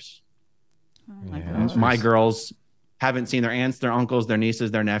 9 years. Oh my girls haven't seen their aunts, their uncles, their nieces,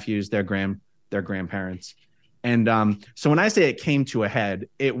 their nephews, their grandparents. And so when I say it came to a head,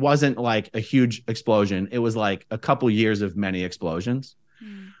 it wasn't like a huge explosion. It was like a couple years of many explosions.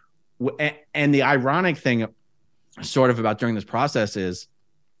 And the ironic thing sort of about during this process is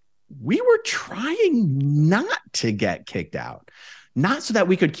we were trying not to get kicked out, not so that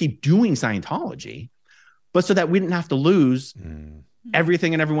we could keep doing Scientology, but so that we didn't have to lose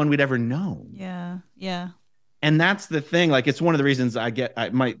everything and everyone we'd ever known. Yeah. Yeah. And that's the thing. Like, it's one of the reasons I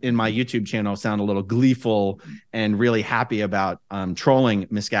might in my YouTube channel sound a little gleeful and really happy about trolling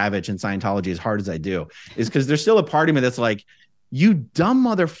Miscavige and Scientology as hard as I do, is because there's still a part of me that's like, you dumb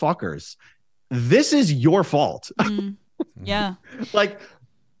motherfuckers, this is your fault. Yeah. Like,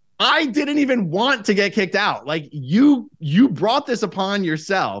 I didn't even want to get kicked out. Like, you brought this upon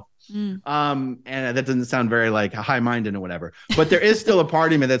yourself. And that doesn't sound very like high-minded or whatever, but there is still a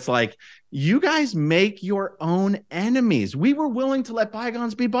part of me that's like, you guys make your own enemies. We were willing to let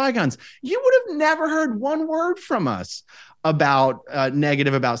bygones be bygones. You would have never heard one word from us about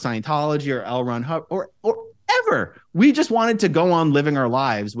negative about Scientology or L. Ron Hubbard or ever. We just wanted to go on living our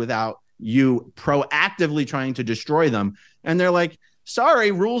lives without you proactively trying to destroy them. And they're like,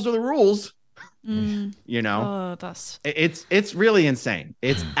 sorry, rules are the rules. You know, it's really insane.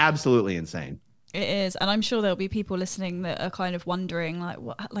 It's absolutely insane. It is. And I'm sure there'll be people listening that are kind of wondering, like,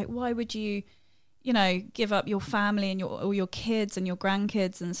 why would you give up your family and all your kids and your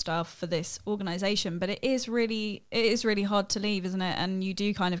grandkids and stuff for this organization? But it is really hard to leave, isn't it? And you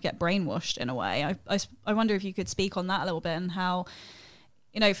do kind of get brainwashed in a way. I wonder if you could speak on that a little bit, and how,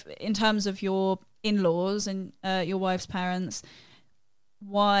 in terms of your in-laws and your wife's parents,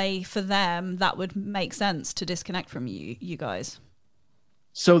 why for them that would make sense to disconnect from you guys.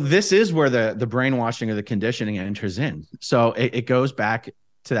 So this is where the brainwashing or the conditioning enters in. So it goes back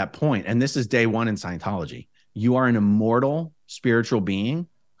to that point. And this is day one in Scientology. You are an immortal spiritual being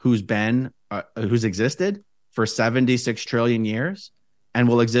who's existed for 76 trillion years and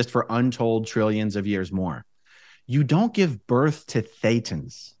will exist for untold trillions of years more. You don't give birth to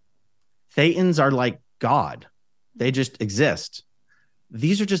thetans. Thetans are like God. They just exist.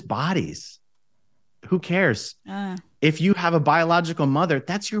 These are just bodies. Who cares? If you have a biological mother,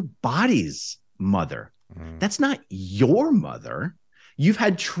 that's your body's mother. That's not your mother. You've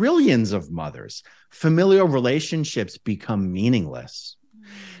had trillions of mothers. Familial relationships become meaningless.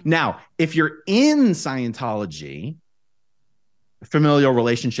 Now, if you're in Scientology, familial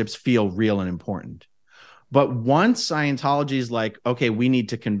relationships feel real and important. But once Scientology is like, okay, we need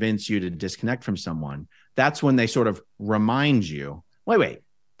to convince you to disconnect from someone, that's when they sort of remind you, wait,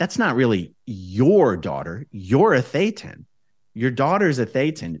 that's not really your daughter. You're a Thetan. Your daughter's a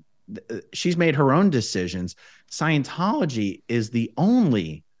Thetan. She's made her own decisions. Scientology is the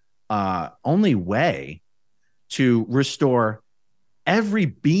only way to restore every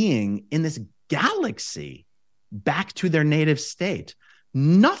being in this galaxy back to their native state.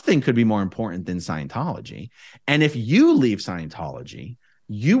 Nothing could be more important than Scientology. And if you leave Scientology,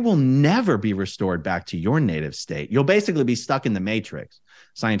 you will never be restored back to your native state. You'll basically be stuck in the Matrix.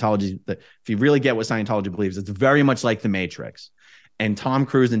 Scientology, if you really get what Scientology believes, it's very much like the Matrix. And Tom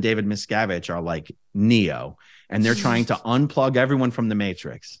Cruise and David Miscavige are like Neo, and they're trying to unplug everyone from the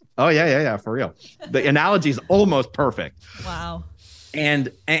Matrix. Oh, yeah, for real. The analogy is almost perfect. Wow.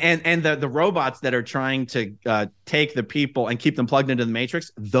 And the robots that are trying to take the people and keep them plugged into the Matrix,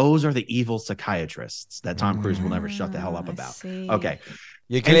 those are the evil psychiatrists that Tom Cruise will never shut the hell up about. Okay.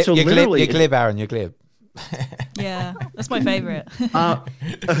 You're glib, Aaron. You're glib. Yeah, that's my favorite.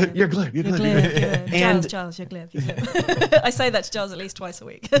 You're glib. You're glib. And Giles, you're glib. I say that to Giles at least twice a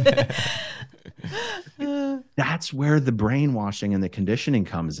week. That's where the brainwashing and the conditioning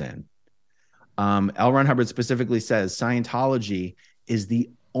comes in. L. Ron Hubbard specifically says Scientology is the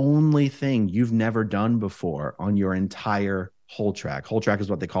only thing you've never done before on your entire whole track. Whole track is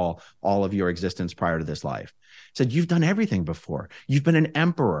what they call all of your existence prior to this life. Said you've done everything before. You've been an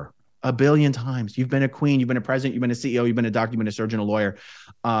emperor a billion times. You've been a queen. You've been a president. You've been a CEO. You've been a doctor. You've been a surgeon, a lawyer.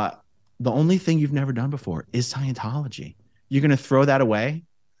 The only thing you've never done before is Scientology. You're going to throw that away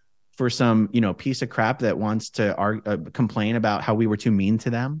for some, piece of crap that wants to complain about how we were too mean to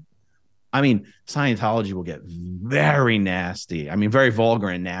them. I mean, Scientology will get very nasty. I mean, very vulgar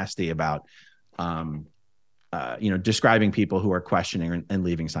and nasty about describing people who are questioning and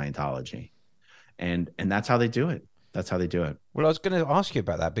leaving Scientology. And that's how they do it. That's how they do it. Well, I was going to ask you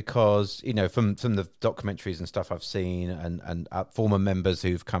about that because, from the documentaries and stuff I've seen and former members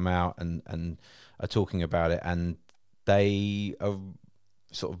who've come out and are talking about it, and they are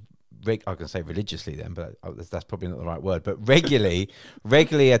sort of, I can say religiously then, but that's probably not the right word, but regularly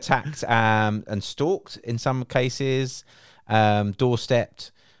attacked and stalked in some cases,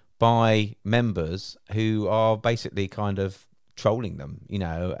 doorstepped by members who are basically kind of trolling them,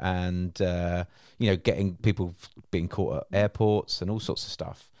 and getting people being caught at airports and all sorts of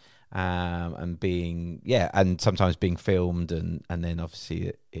stuff, and and sometimes being filmed, and then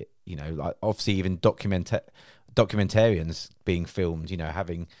obviously obviously even documentarians being filmed,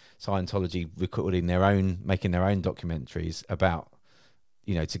 having Scientology making their own documentaries about,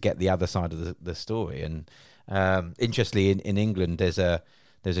 to get the other side of the story. And interestingly, in England, there's a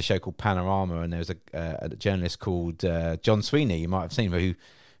show called Panorama, and there's a journalist called John Sweeney, you might have seen, who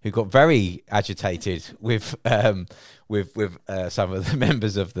got very agitated with some of the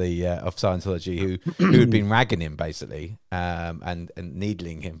members of Scientology who had been ragging him basically, and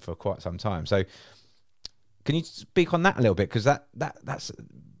needling him for quite some time. So can you speak on that a little bit, because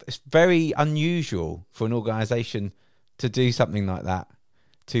it's very unusual for an organization to do something like that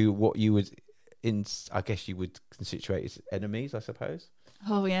to what you would I guess you would situate as enemies, I suppose.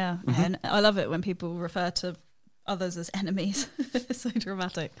 Oh yeah. Mm-hmm. And I love it when people refer to others as enemies. It's so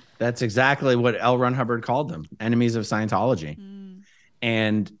dramatic. That's exactly what L. Ron Hubbard called them, enemies of Scientology.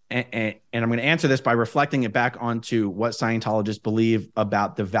 And I'm going to answer this by reflecting it back onto what Scientologists believe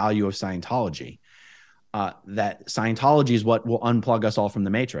about the value of Scientology. That Scientology is what will unplug us all from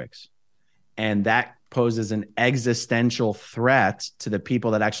the Matrix. And that poses an existential threat to the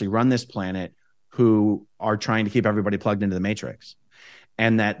people that actually run this planet, who are trying to keep everybody plugged into the Matrix.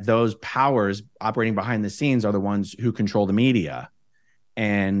 And that those powers operating behind the scenes are the ones who control the media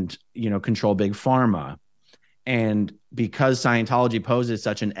and, control big pharma. And because Scientology poses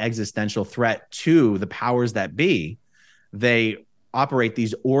such an existential threat to the powers that be, they operate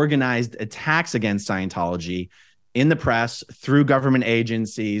these organized attacks against Scientology in the press, through government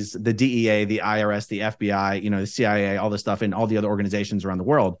agencies, the DEA, the IRS, the FBI, the CIA, all this stuff, and all the other organizations around the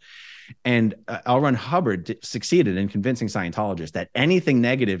world. And L. Ron Hubbard succeeded in convincing Scientologists that anything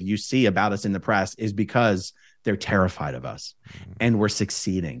negative you see about us in the press is because they're terrified of us, and we're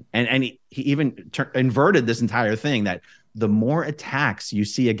succeeding. And he even inverted this entire thing, that the more attacks you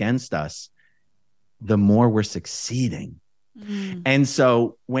see against us, the more we're succeeding. And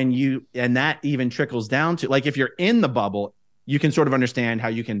so and that even trickles down to, like, if you're in the bubble, you can sort of understand how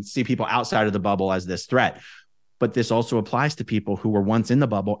you can see people outside of the bubble as this threat. But this also applies to people who were once in the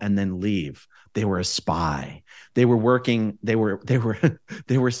bubble and then leave. They were a spy. They were working. They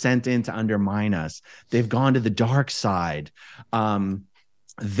were sent in to undermine us. They've gone to the dark side.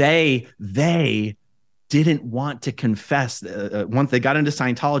 They didn't want to confess once they got into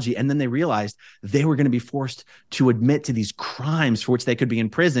Scientology, and then they realized they were going to be forced to admit to these crimes for which they could be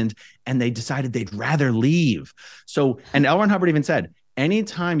imprisoned, and they decided they'd rather leave. So, and L. Ron Hubbard even said,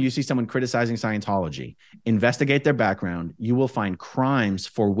 anytime you see someone criticizing Scientology, investigate their background, you will find crimes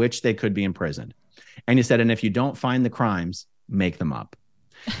for which they could be imprisoned. And he said, and if you don't find the crimes, make them up.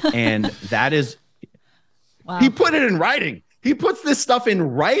 And that is, wow. He put it in writing. He puts this stuff in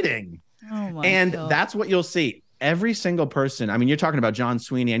writing. Oh my God. That's what you'll see. Every single person, I mean, you're talking about John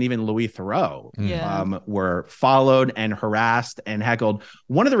Sweeney and even Louis Theroux, were followed and harassed and heckled.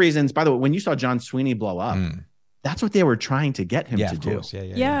 One of the reasons, by the way, when you saw John Sweeney blow up, that's what they were trying to get him to do.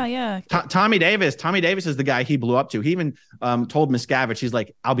 Yeah. Tommy Davis is the guy he blew up to. He even told Miscavige, he's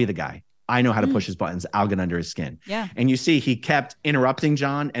like, I'll be the guy. I know how to push his buttons. I'll get under his skin. Yeah. And you see, he kept interrupting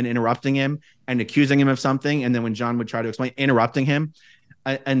John and interrupting him and accusing him of something. And then when John would try to explain, interrupting him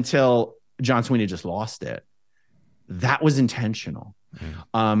until John Sweeney just lost it. That was intentional.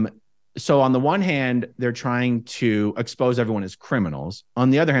 So on the one hand, they're trying to expose everyone as criminals.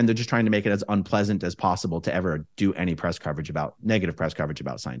 On the other hand, they're just trying to make it as unpleasant as possible to ever do any negative press coverage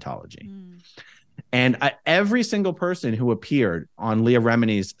about Scientology. And every single person who appeared on Leah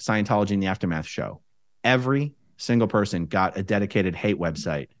Remini's Scientology in the Aftermath show, every single person got a dedicated hate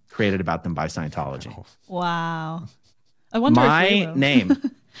website created about them by Scientology. Wow. I wonder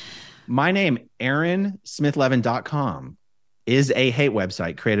my name, AaronSmith-Levin.com, is a hate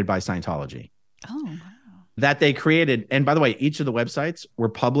website created by Scientology. Oh, wow. That they created. And by the way, each of the websites were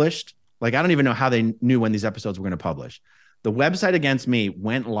published. Like, I don't even know how they knew when these episodes were going to publish. The website against me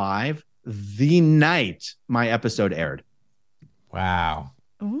went live the night my episode aired. Wow.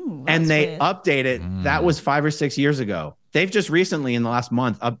 Ooh, and they weird. updated. That was 5 or 6 years ago. They've just recently in the last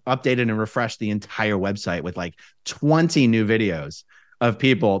month updated and refreshed the entire website with like 20 new videos of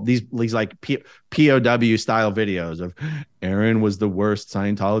people, these like POW style videos of Aaron was the worst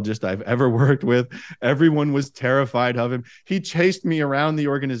Scientologist I've ever worked with. Everyone was terrified of him. He chased me around the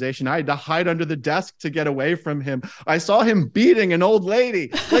organization. I had to hide under the desk to get away from him. I saw him beating an old lady.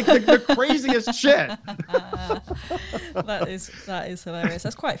 Like the craziest shit. That is hilarious.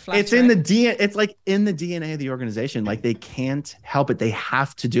 That's quite flattering. It's in the DNA. It's like in the DNA of the organization. Like they can't help it. They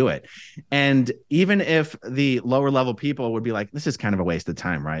have to do it. And even if the lower level people would be like, this is kind of a waste of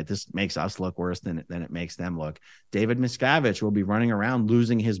time, right? This makes us look worse than it makes them look. David Miscavige will be running around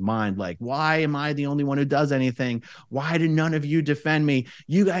losing his mind. Like, why am I the only one who does anything? Why do none of you defend me?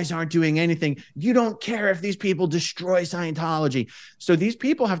 You guys aren't doing anything. You don't care if these people destroy Scientology. So these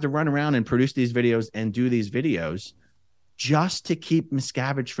people have to run around and produce these videos and do these videos just to keep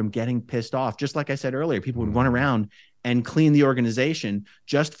Miscavige from getting pissed off. Just like I said earlier, people would run around and clean the organization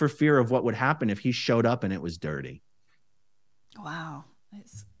just for fear of what would happen if he showed up and it was dirty. Wow.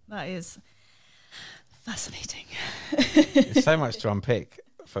 That is fascinating. There's so much to unpick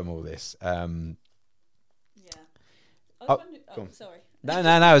from all this. Yeah. Sorry.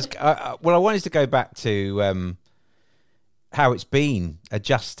 No. Well, I wanted to go back to how it's been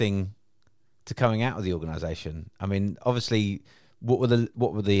adjusting to coming out of the organisation. I mean, obviously, what were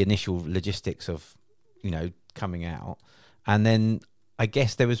the initial logistics of, coming out, and then I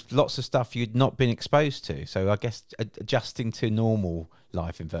guess there was lots of stuff you'd not been exposed to. So I guess adjusting to normal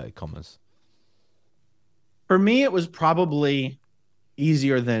life, inverted commas. For me, it was probably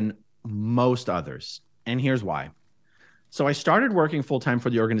easier than most others. And here's why. So I started working full-time for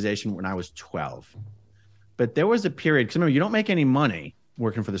the organization when I was 12. But there was a period, because remember, you don't make any money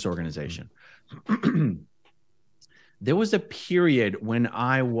working for this organization. There was a period when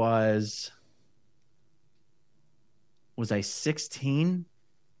I was I 16?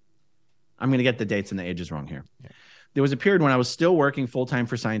 I'm going to get the dates and the ages wrong here. Yeah. There was a period when I was still working full-time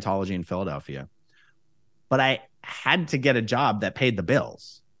for Scientology in Philadelphia, but I had to get a job that paid the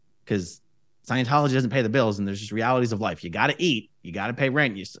bills because Scientology doesn't pay the bills, and there's just realities of life. You got to eat, you got to pay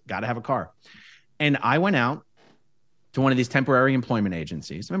rent, you got to have a car. And I went out to one of these temporary employment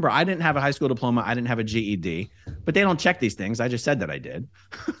agencies. Remember, I didn't have a high school diploma, I didn't have a GED, but they don't check these things. I just said that I did.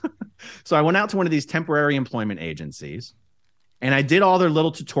 So I went out to one of these temporary employment agencies, and I did all their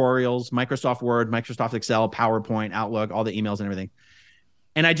little tutorials, Microsoft Word, Microsoft Excel, PowerPoint, Outlook, all the emails and everything.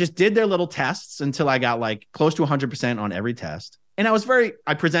 And I just did their little tests until I got like close to 100% on every test. And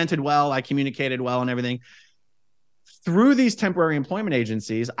I presented well, I communicated well and everything. Through these temporary employment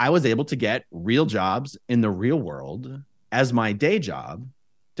agencies, I was able to get real jobs in the real world as my day job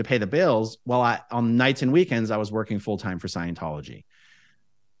to pay the bills while on nights and weekends, I was working full-time for Scientology.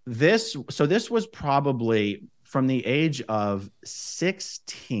 This was probably from the age of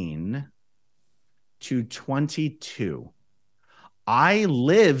 16 to 22. I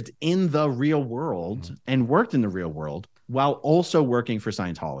lived in the real world and worked in the real world while also working for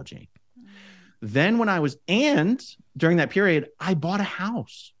Scientology. Then during that period, I bought a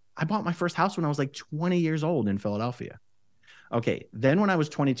house. I bought my first house when I was like 20 years old in Philadelphia. Okay. Then when I was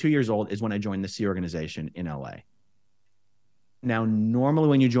 22 years old is when I joined the Sea Organization in LA. Now, normally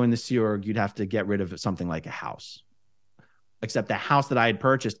when you join the Sea Org, you'd have to get rid of something like a house. Except the house that I had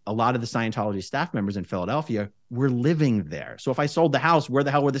purchased, a lot of the Scientology staff members in Philadelphia were living there. So if I sold the house, where the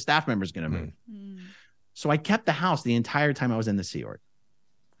hell were the staff members going to move? So I kept the house the entire time I was in the Sea Org.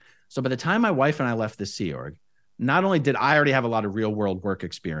 So by the time my wife and I left the Sea Org, not only did I already have a lot of real world work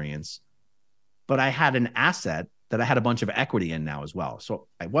experience, but I had an asset that I had a bunch of equity in now as well. So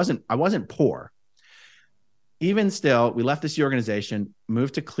I wasn't poor. Even still, we left the Sea Organization,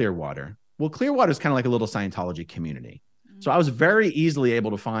 moved to Clearwater. Well, Clearwater is kind of like a little Scientology community. So I was very easily able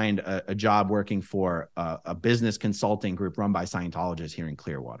to find a job working for a business consulting group run by Scientologists here in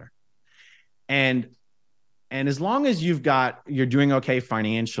Clearwater. And as long as you're doing okay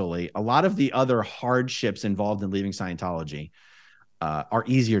financially, a lot of the other hardships involved in leaving Scientology are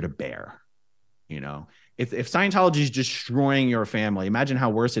easier to bear. If Scientology is destroying your family, imagine how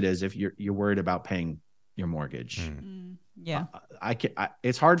worse it is if you're worried about paying your mortgage. Yeah.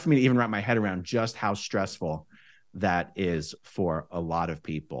 It's hard for me to even wrap my head around just how stressful that is for a lot of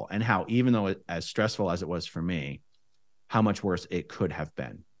people, and how, even though as stressful as it was for me, how much worse it could have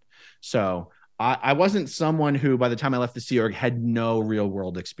been. So I wasn't someone who, by the time I left the Sea Org, had no real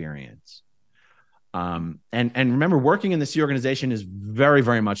world experience. And remember, working in the Sea Organization is very,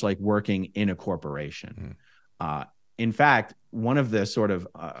 very much like working in a corporation. In fact, one of the sort of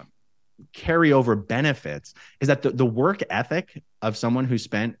carryover benefits is that the work ethic of someone who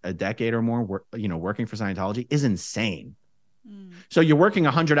spent a decade or more working for Scientology is insane. So you're working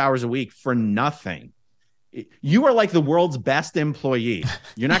 100 hours a week for nothing. You are like the world's best employee.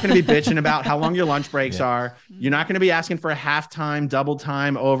 You're not going to be bitching about how long your lunch breaks are. You're not going to be asking for a half-time, double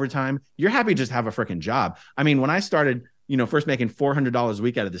time, overtime. You're happy to just have a freaking job. I mean, when I started, first making $400 a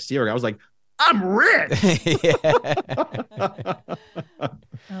week out of the Sea Org, I was like, I'm rich.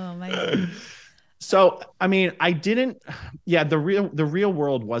 Oh, amazing. So, I mean, the real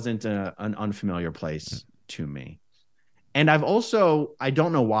world wasn't an unfamiliar place to me. And I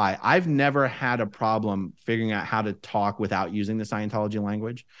don't know why, I've never had a problem figuring out how to talk without using the Scientology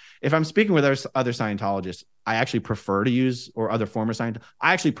language. If I'm speaking with other Scientologists, I actually prefer to use, or other former Scientologists,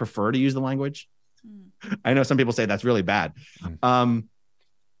 I actually prefer to use the language. I know some people say that's really bad.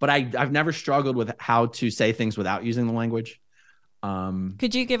 But I've never struggled with how to say things without using the language.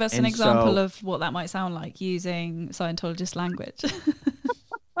 Could you give us an example of what that might sound like using Scientologist language?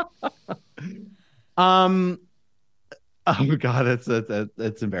 Oh God,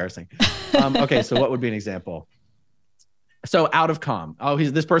 it's embarrassing. Okay, so what would be an example? So out of comm. Oh,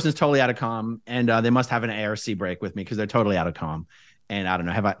 this person's totally out of comm, and they must have an ARC break with me because they're totally out of comm. And I don't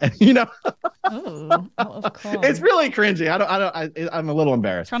know, have I? Oh, out of comm. It's really cringy. I'm a little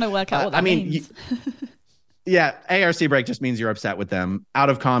embarrassed. Trying to work out what that means. Yeah, ARC break just means you're upset with them. Out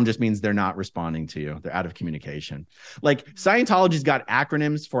of comm just means they're not responding to you. They're out of communication. Like Scientology's got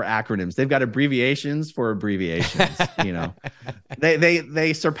acronyms for acronyms. They've got abbreviations for abbreviations.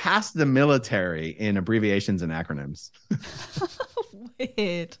 They surpassed the military in abbreviations and acronyms.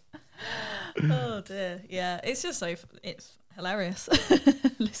 Weird. Oh dear. Yeah, it's just it's hilarious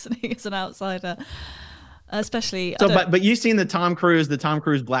listening as an outsider, especially. So, but you've seen the Tom Cruise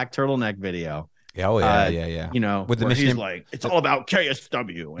black turtleneck video. Oh yeah. With the mission, he's like, it's all about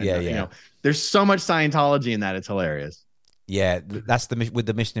KSW. And, there's so much Scientology in that. It's hilarious. Yeah, that's with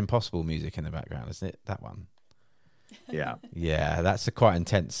the Mission Impossible music in the background, isn't it? That one. Yeah. Yeah, that's a quite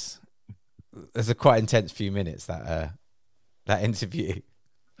intense. There's a quite intense few minutes that interview.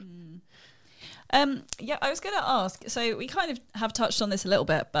 Yeah, I was going to ask. So we kind of have touched on this a little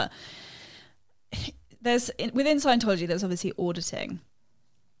bit, but within Scientology, there's obviously auditing,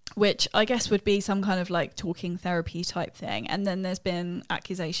 which I guess would be some kind of like talking therapy type thing. And then there's been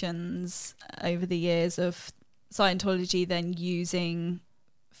accusations over the years of Scientology then using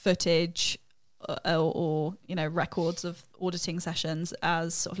footage or records of auditing sessions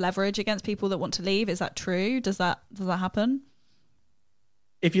as sort of leverage against people that want to leave. Is that true? Does that happen?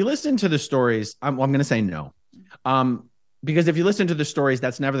 If you listen to the stories, I'm going to say no. Because if you listen to the stories,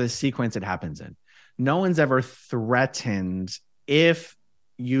 that's never the sequence it happens in. No one's ever threatened, if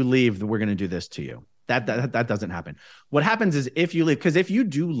you leave, we're going to do this to you. That doesn't happen. What happens is if you leave, because if you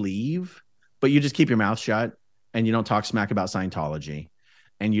do leave, but you just keep your mouth shut and you don't talk smack about Scientology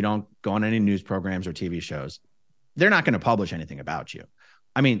and you don't go on any news programs or TV shows, they're not going to publish anything about you.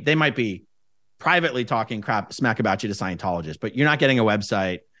 I mean, they might be privately talking smack about you to Scientologists, but you're not getting a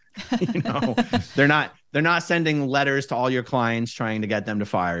website. They're not sending letters to all your clients trying to get them to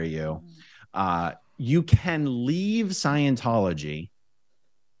fire you. You can leave Scientology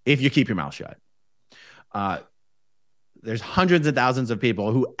if you keep your mouth shut. There's hundreds of thousands of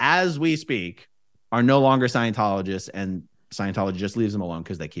people who, as we speak, are no longer Scientologists, and Scientology just leaves them alone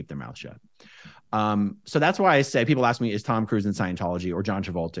because they keep their mouth shut. So that's why I say, people ask me, is Tom Cruise in Scientology or John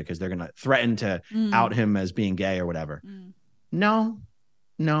Travolta? Because they're going to threaten to out him as being gay or whatever. No.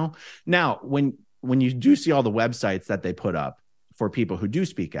 Now, when you do see all the websites that they put up for people who do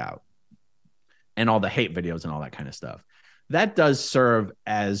speak out and all the hate videos and all that kind of stuff, that does serve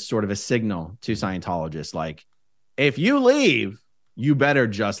as sort of a signal to Scientologists. Like, if you leave, you better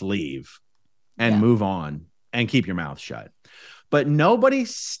just leave and move on and keep your mouth shut. But nobody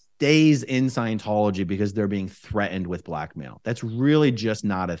stays in Scientology because they're being threatened with blackmail. That's really just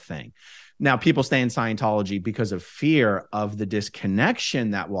not a thing. Now, people stay in Scientology because of fear of the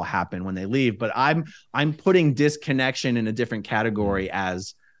disconnection that will happen when they leave. But I'm putting disconnection in a different category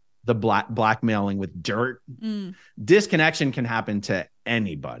as the blackmailing with dirt. Disconnection can happen to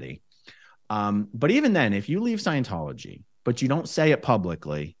anybody. But even then, if you leave Scientology, but you don't say it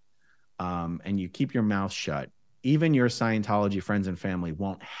publicly, and you keep your mouth shut, even your Scientology friends and family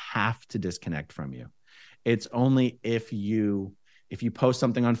won't have to disconnect from you. It's only if you post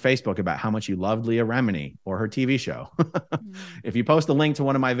something on Facebook about how much you loved Leah Remini or her TV show, if you post a link to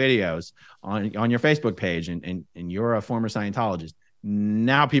one of my videos on your Facebook page and you're a former Scientologist,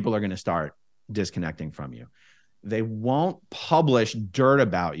 now people are going to start disconnecting from you. They won't publish dirt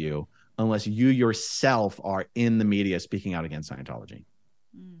about you unless you yourself are in the media speaking out against Scientology.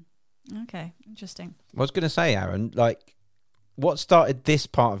 Okay, interesting. I was going to say, Aaron, like, what started this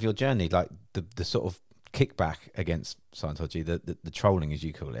part of your journey, like the sort of kickback against Scientology, the trolling, as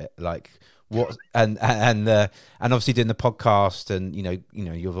you call it, like what, and obviously doing the podcast, and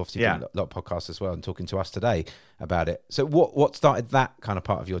you've obviously done a lot of podcasts as well, and talking to us today about it. So what started that kind of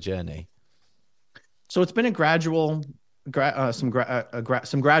part of your journey? So it's been a gradual, some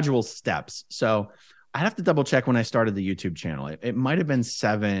gradual steps. So I have to double check when I started the YouTube channel. It might have been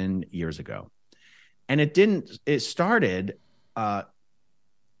 7 years ago, and it started, and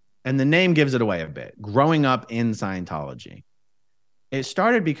the name gives it away a bit, growing up in Scientology. It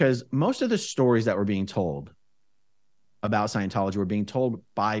started because most of the stories that were being told about Scientology were being told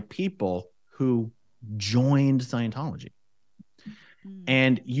by people who joined Scientology.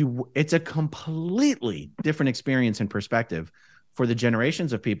 And it's a completely different experience and perspective for the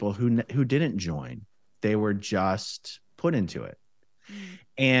generations of people who didn't join. They were just put into it.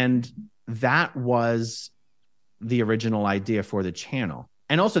 And that was the original idea for the channel.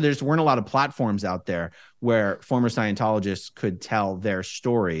 And also, there weren't a lot of platforms out there where former Scientologists could tell their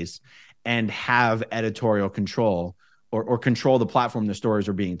stories and have editorial control or control the platform the stories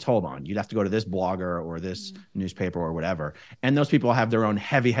are being told on. You'd have to go to this blogger or this newspaper or whatever. And those people have their own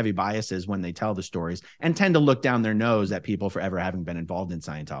heavy, heavy biases when they tell the stories and tend to look down their nose at people for ever having been involved in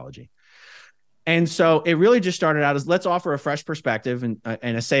Scientology. And so it really just started out as, let's offer a fresh perspective and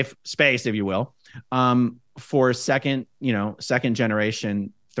a safe space, if you will, for second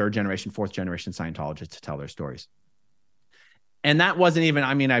generation, third generation, fourth generation Scientologists to tell their stories. And that wasn't even,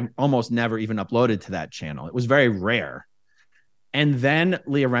 I almost never even uploaded to that channel. It was very rare. And then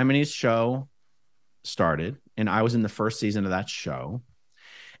Leah Remini's show started, and I was in the first season of that show.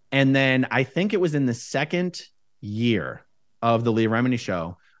 And then I think it was in the second year of the Leah Remini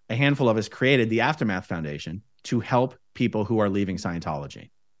show, a handful of us created the Aftermath Foundation to help people who are leaving Scientology.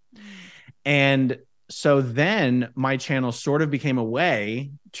 And so then my channel sort of became a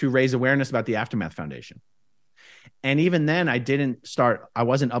way to raise awareness about the Aftermath Foundation. And even then I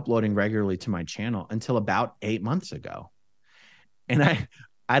wasn't uploading regularly to my channel until about 8 months ago. And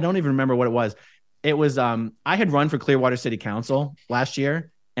I don't even remember what it was. It was, I had run for Clearwater City Council last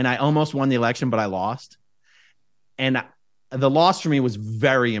year, and I almost won the election, but I lost. And the loss for me was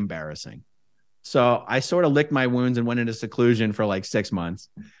very embarrassing. So I sort of licked my wounds and went into seclusion for like 6 months.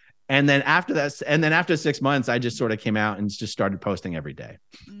 And then after 6 months, I just sort of came out and just started posting every day.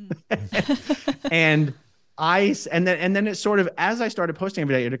 And then it sort of, as I started posting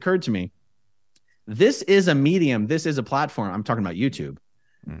every day, it occurred to me, this is a medium, this is a platform, I'm talking about YouTube,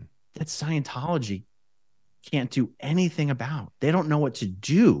 that Scientology can't do anything about. They don't know what to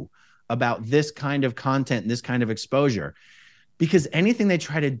do about this kind of content and this kind of exposure, because anything they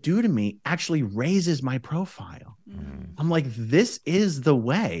try to do to me actually raises my profile. I'm like, this is the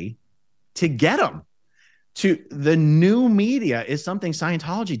way to get them. To the new media is something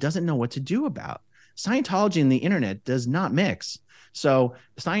Scientology doesn't know what to do about. Scientology and the internet does not mix. So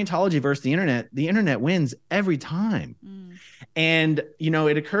Scientology versus the internet wins every time. And,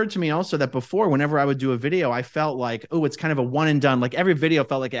 it occurred to me also that before, whenever I would do a video, I felt like, oh, it's kind of a one and done. Like every video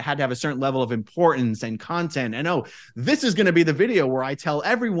felt like it had to have a certain level of importance and content. And, oh, this is going to be the video where I tell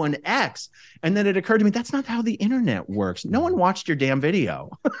everyone X. And then it occurred to me, that's not how the internet works. No one watched your damn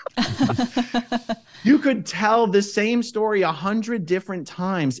video. You could tell the same story 100 different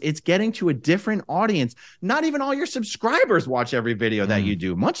times. It's getting to a different audience. Not even all your subscribers watch every video that you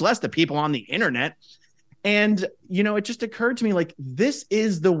do, much less the people on the internet. And, it just occurred to me, like, this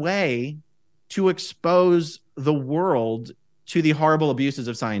is the way to expose the world to the horrible abuses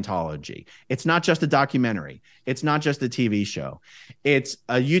of Scientology. It's not just a documentary. It's not just a TV show. It's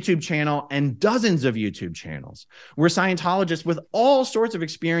a YouTube channel and dozens of YouTube channels where Scientologists with all sorts of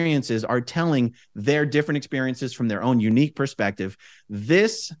experiences are telling their different experiences from their own unique perspective.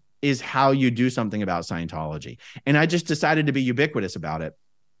 This is how you do something about Scientology. And I just decided to be ubiquitous about it.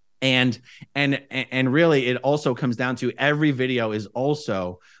 And really, it also comes down to every video is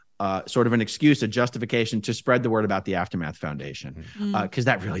also sort of an excuse, a justification to spread the word about the Aftermath Foundation, because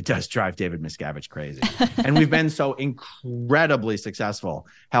that really does drive David Miscavige crazy. And we've been so incredibly successful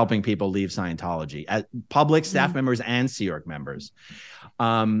helping people leave Scientology, as public staff members and Sea Org members.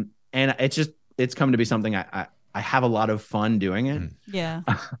 And it's come to be something I have a lot of fun doing it. Yeah.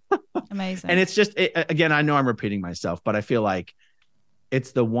 Amazing. And it's just, again, I know I'm repeating myself, but I feel like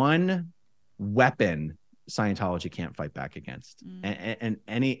it's the one weapon Scientology can't fight back against. And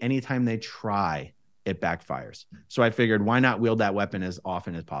anytime they try, it backfires. So I figured, why not wield that weapon as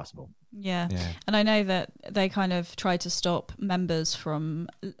often as possible? Yeah. And I know that they kind of try to stop members from,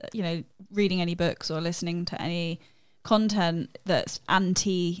 reading any books or listening to any content that's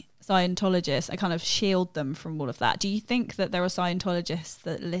anti-Scientology Scientologists and kind of shield them from all of that. Do you think that there are Scientologists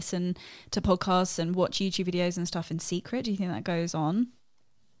that listen to podcasts and watch YouTube videos and stuff in secret? Do you think that goes on?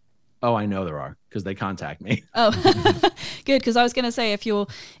 Oh, I know there are, because they contact me. Oh, good. Because I was going to say, if your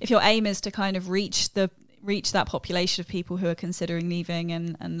aim is to kind of reach that population of people who are considering leaving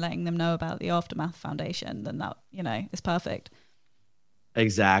and letting them know about the Aftermath Foundation, then that, is perfect.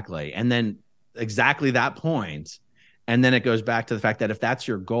 Exactly. And then exactly that point. And then it goes back to the fact that if that's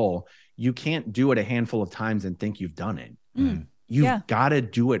your goal, you can't do it a handful of times and think you've done it. You've got to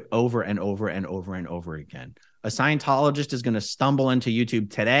do it over and over and over and over again. A Scientologist is going to stumble into YouTube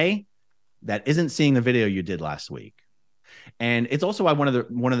today that isn't seeing the video you did last week. And it's also why one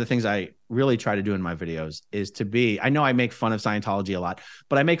of the things I really try to do in my videos is to be, I know I make fun of Scientology a lot,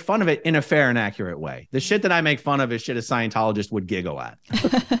 but I make fun of it in a fair and accurate way. The shit that I make fun of is shit a Scientologist would giggle at.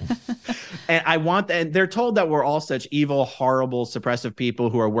 And they're told that we're all such evil, horrible, suppressive people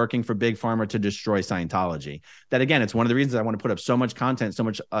who are working for Big Pharma to destroy Scientology. That, again, it's one of the reasons I want to put up so much content, so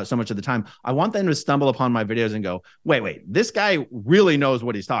much of the time. I want them to stumble upon my videos and go, wait, this guy really knows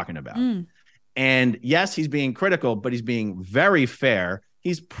what he's talking about. And yes, he's being critical, but he's being very fair.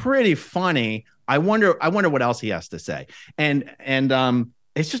 He's pretty funny. I wonder what else he has to say. And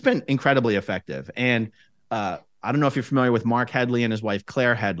it's just been incredibly effective. And I don't know if you're familiar with Mark Headley and his wife,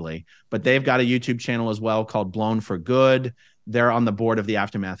 Claire Headley, but they've got a YouTube channel as well called Blown for Good. They're on the board of the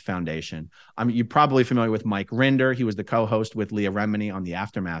Aftermath Foundation. You're probably familiar with Mike Rinder. He was the co-host with Leah Remini on the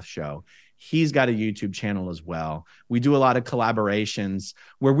Aftermath show. He's got a YouTube channel as well. We do a lot of collaborations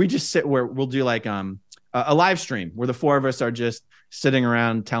where we just where we'll do like a live stream where the four of us are just sitting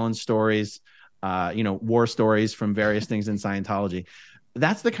around telling stories, war stories from various things in Scientology.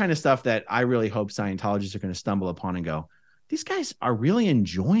 That's the kind of stuff that I really hope Scientologists are going to stumble upon and go, these guys are really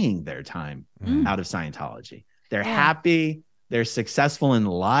enjoying their time out of Scientology. They're happy. They're successful in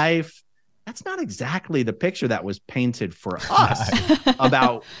life. That's not exactly the picture that was painted for us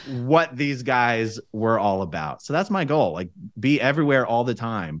about what these guys were all about. So that's my goal, like be everywhere all the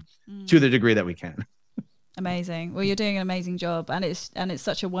time to the degree that we can. Amazing. Well, you're doing an amazing job, and it's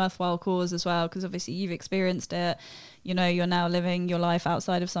such a worthwhile cause as well, because obviously you've experienced it. You're now living your life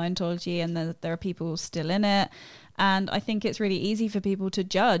outside of Scientology, and there are people still in it. And I think it's really easy for people to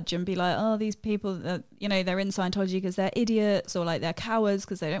judge and be like, oh, these people that, they're in Scientology because they're idiots, or like they're cowards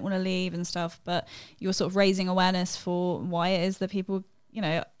because they don't want to leave and stuff. But you're sort of raising awareness for why it is that people,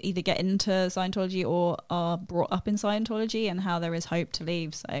 either get into Scientology or are brought up in Scientology, and how there is hope to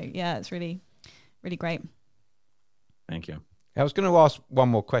leave. So yeah, it's really, really great. Thank you. I was going to ask one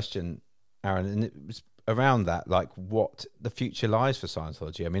more question, Aaron, and it was around that, like what the future lies for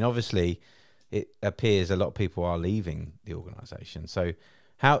Scientology. I mean, obviously, it appears a lot of people are leaving the organisation. So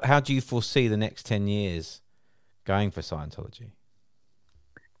how do you foresee the next 10 years going for Scientology?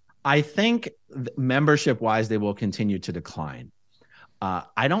 I think membership-wise, they will continue to decline.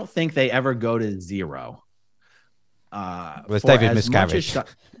 I don't think they ever go to zero. It's David Miscavige.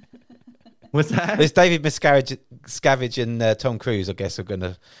 What's that? There's David Miscavige and Tom Cruise, I guess, are going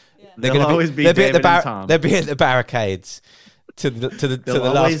to... Yeah. They'll always be David and Tom. They'll be at the barricades to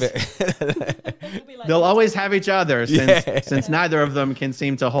the last bit. They'll always have each other since neither of them can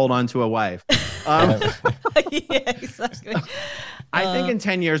seem to hold on to a wife. Yeah, exactly. I think in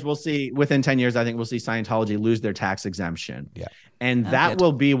 10 years, within 10 years, I think we'll see Scientology lose their tax exemption. Yeah. And that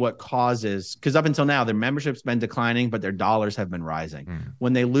will be what causes, because up until now, their membership's been declining, but their dollars have been rising.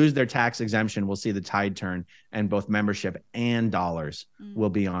 When they lose their tax exemption, we'll see the tide turn, and both membership and dollars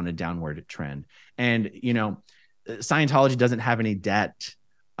will be on a downward trend. And, Scientology doesn't have any debt.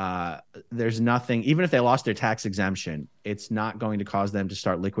 There's nothing, even if they lost their tax exemption, it's not going to cause them to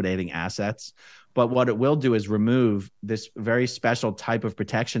start liquidating assets. But what it will do is remove this very special type of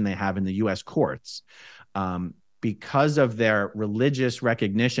protection they have in the U.S. courts. Because of their religious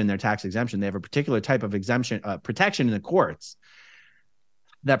recognition, their tax exemption, they have a particular type of protection in the courts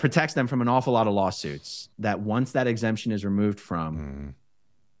that protects them from an awful lot of lawsuits, that once that exemption is removed from,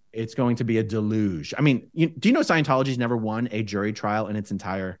 it's going to be a deluge. I mean, do you know Scientology's never won a jury trial in its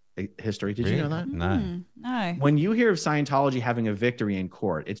entire history? Did you know that? No. When you hear of Scientology having a victory in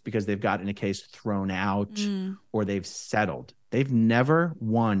court, it's because they've gotten a case thrown out or they've settled. They've never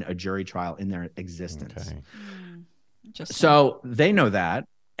won a jury trial in their existence. Okay. So they know that,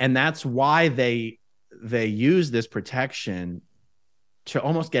 and that's why they use this protection to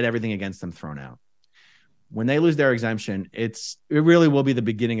almost get everything against them thrown out. When they lose their exemption, it really will be the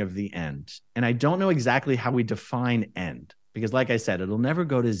beginning of the end. And I don't know exactly how we define end, because like I said, it'll never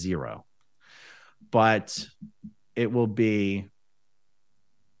go to zero, but it will be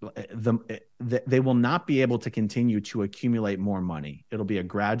they will not be able to continue to accumulate more money. It'll be a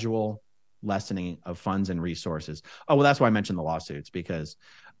gradual lessening of funds and resources. Oh, well, that's why I mentioned the lawsuits, because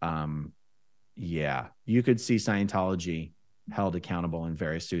you could see Scientology held accountable in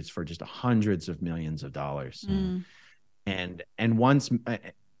various suits for just hundreds of millions of dollars. And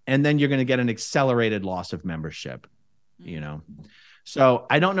then you're going to get an accelerated loss of membership, So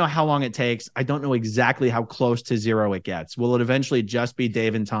I don't know how long it takes. I don't know exactly how close to zero it gets. Will it eventually just be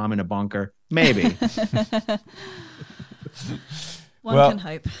Dave and Tom in a bunker? Maybe. One can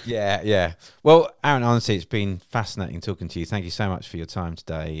hope. Yeah. Well, Aaron, honestly, it's been fascinating talking to you. Thank you so much for your time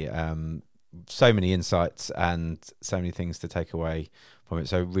today. So many insights and so many things to take away from it.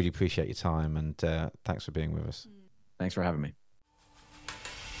 So really appreciate your time, and thanks for being with us. Thanks for having me.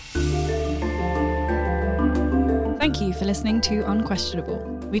 Thank you for listening to Unquestionable.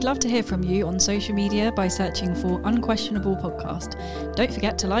 We'd love to hear from you on social media by searching for Unquestionable Podcast. Don't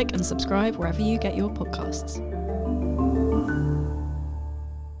forget to like and subscribe wherever you get your podcasts.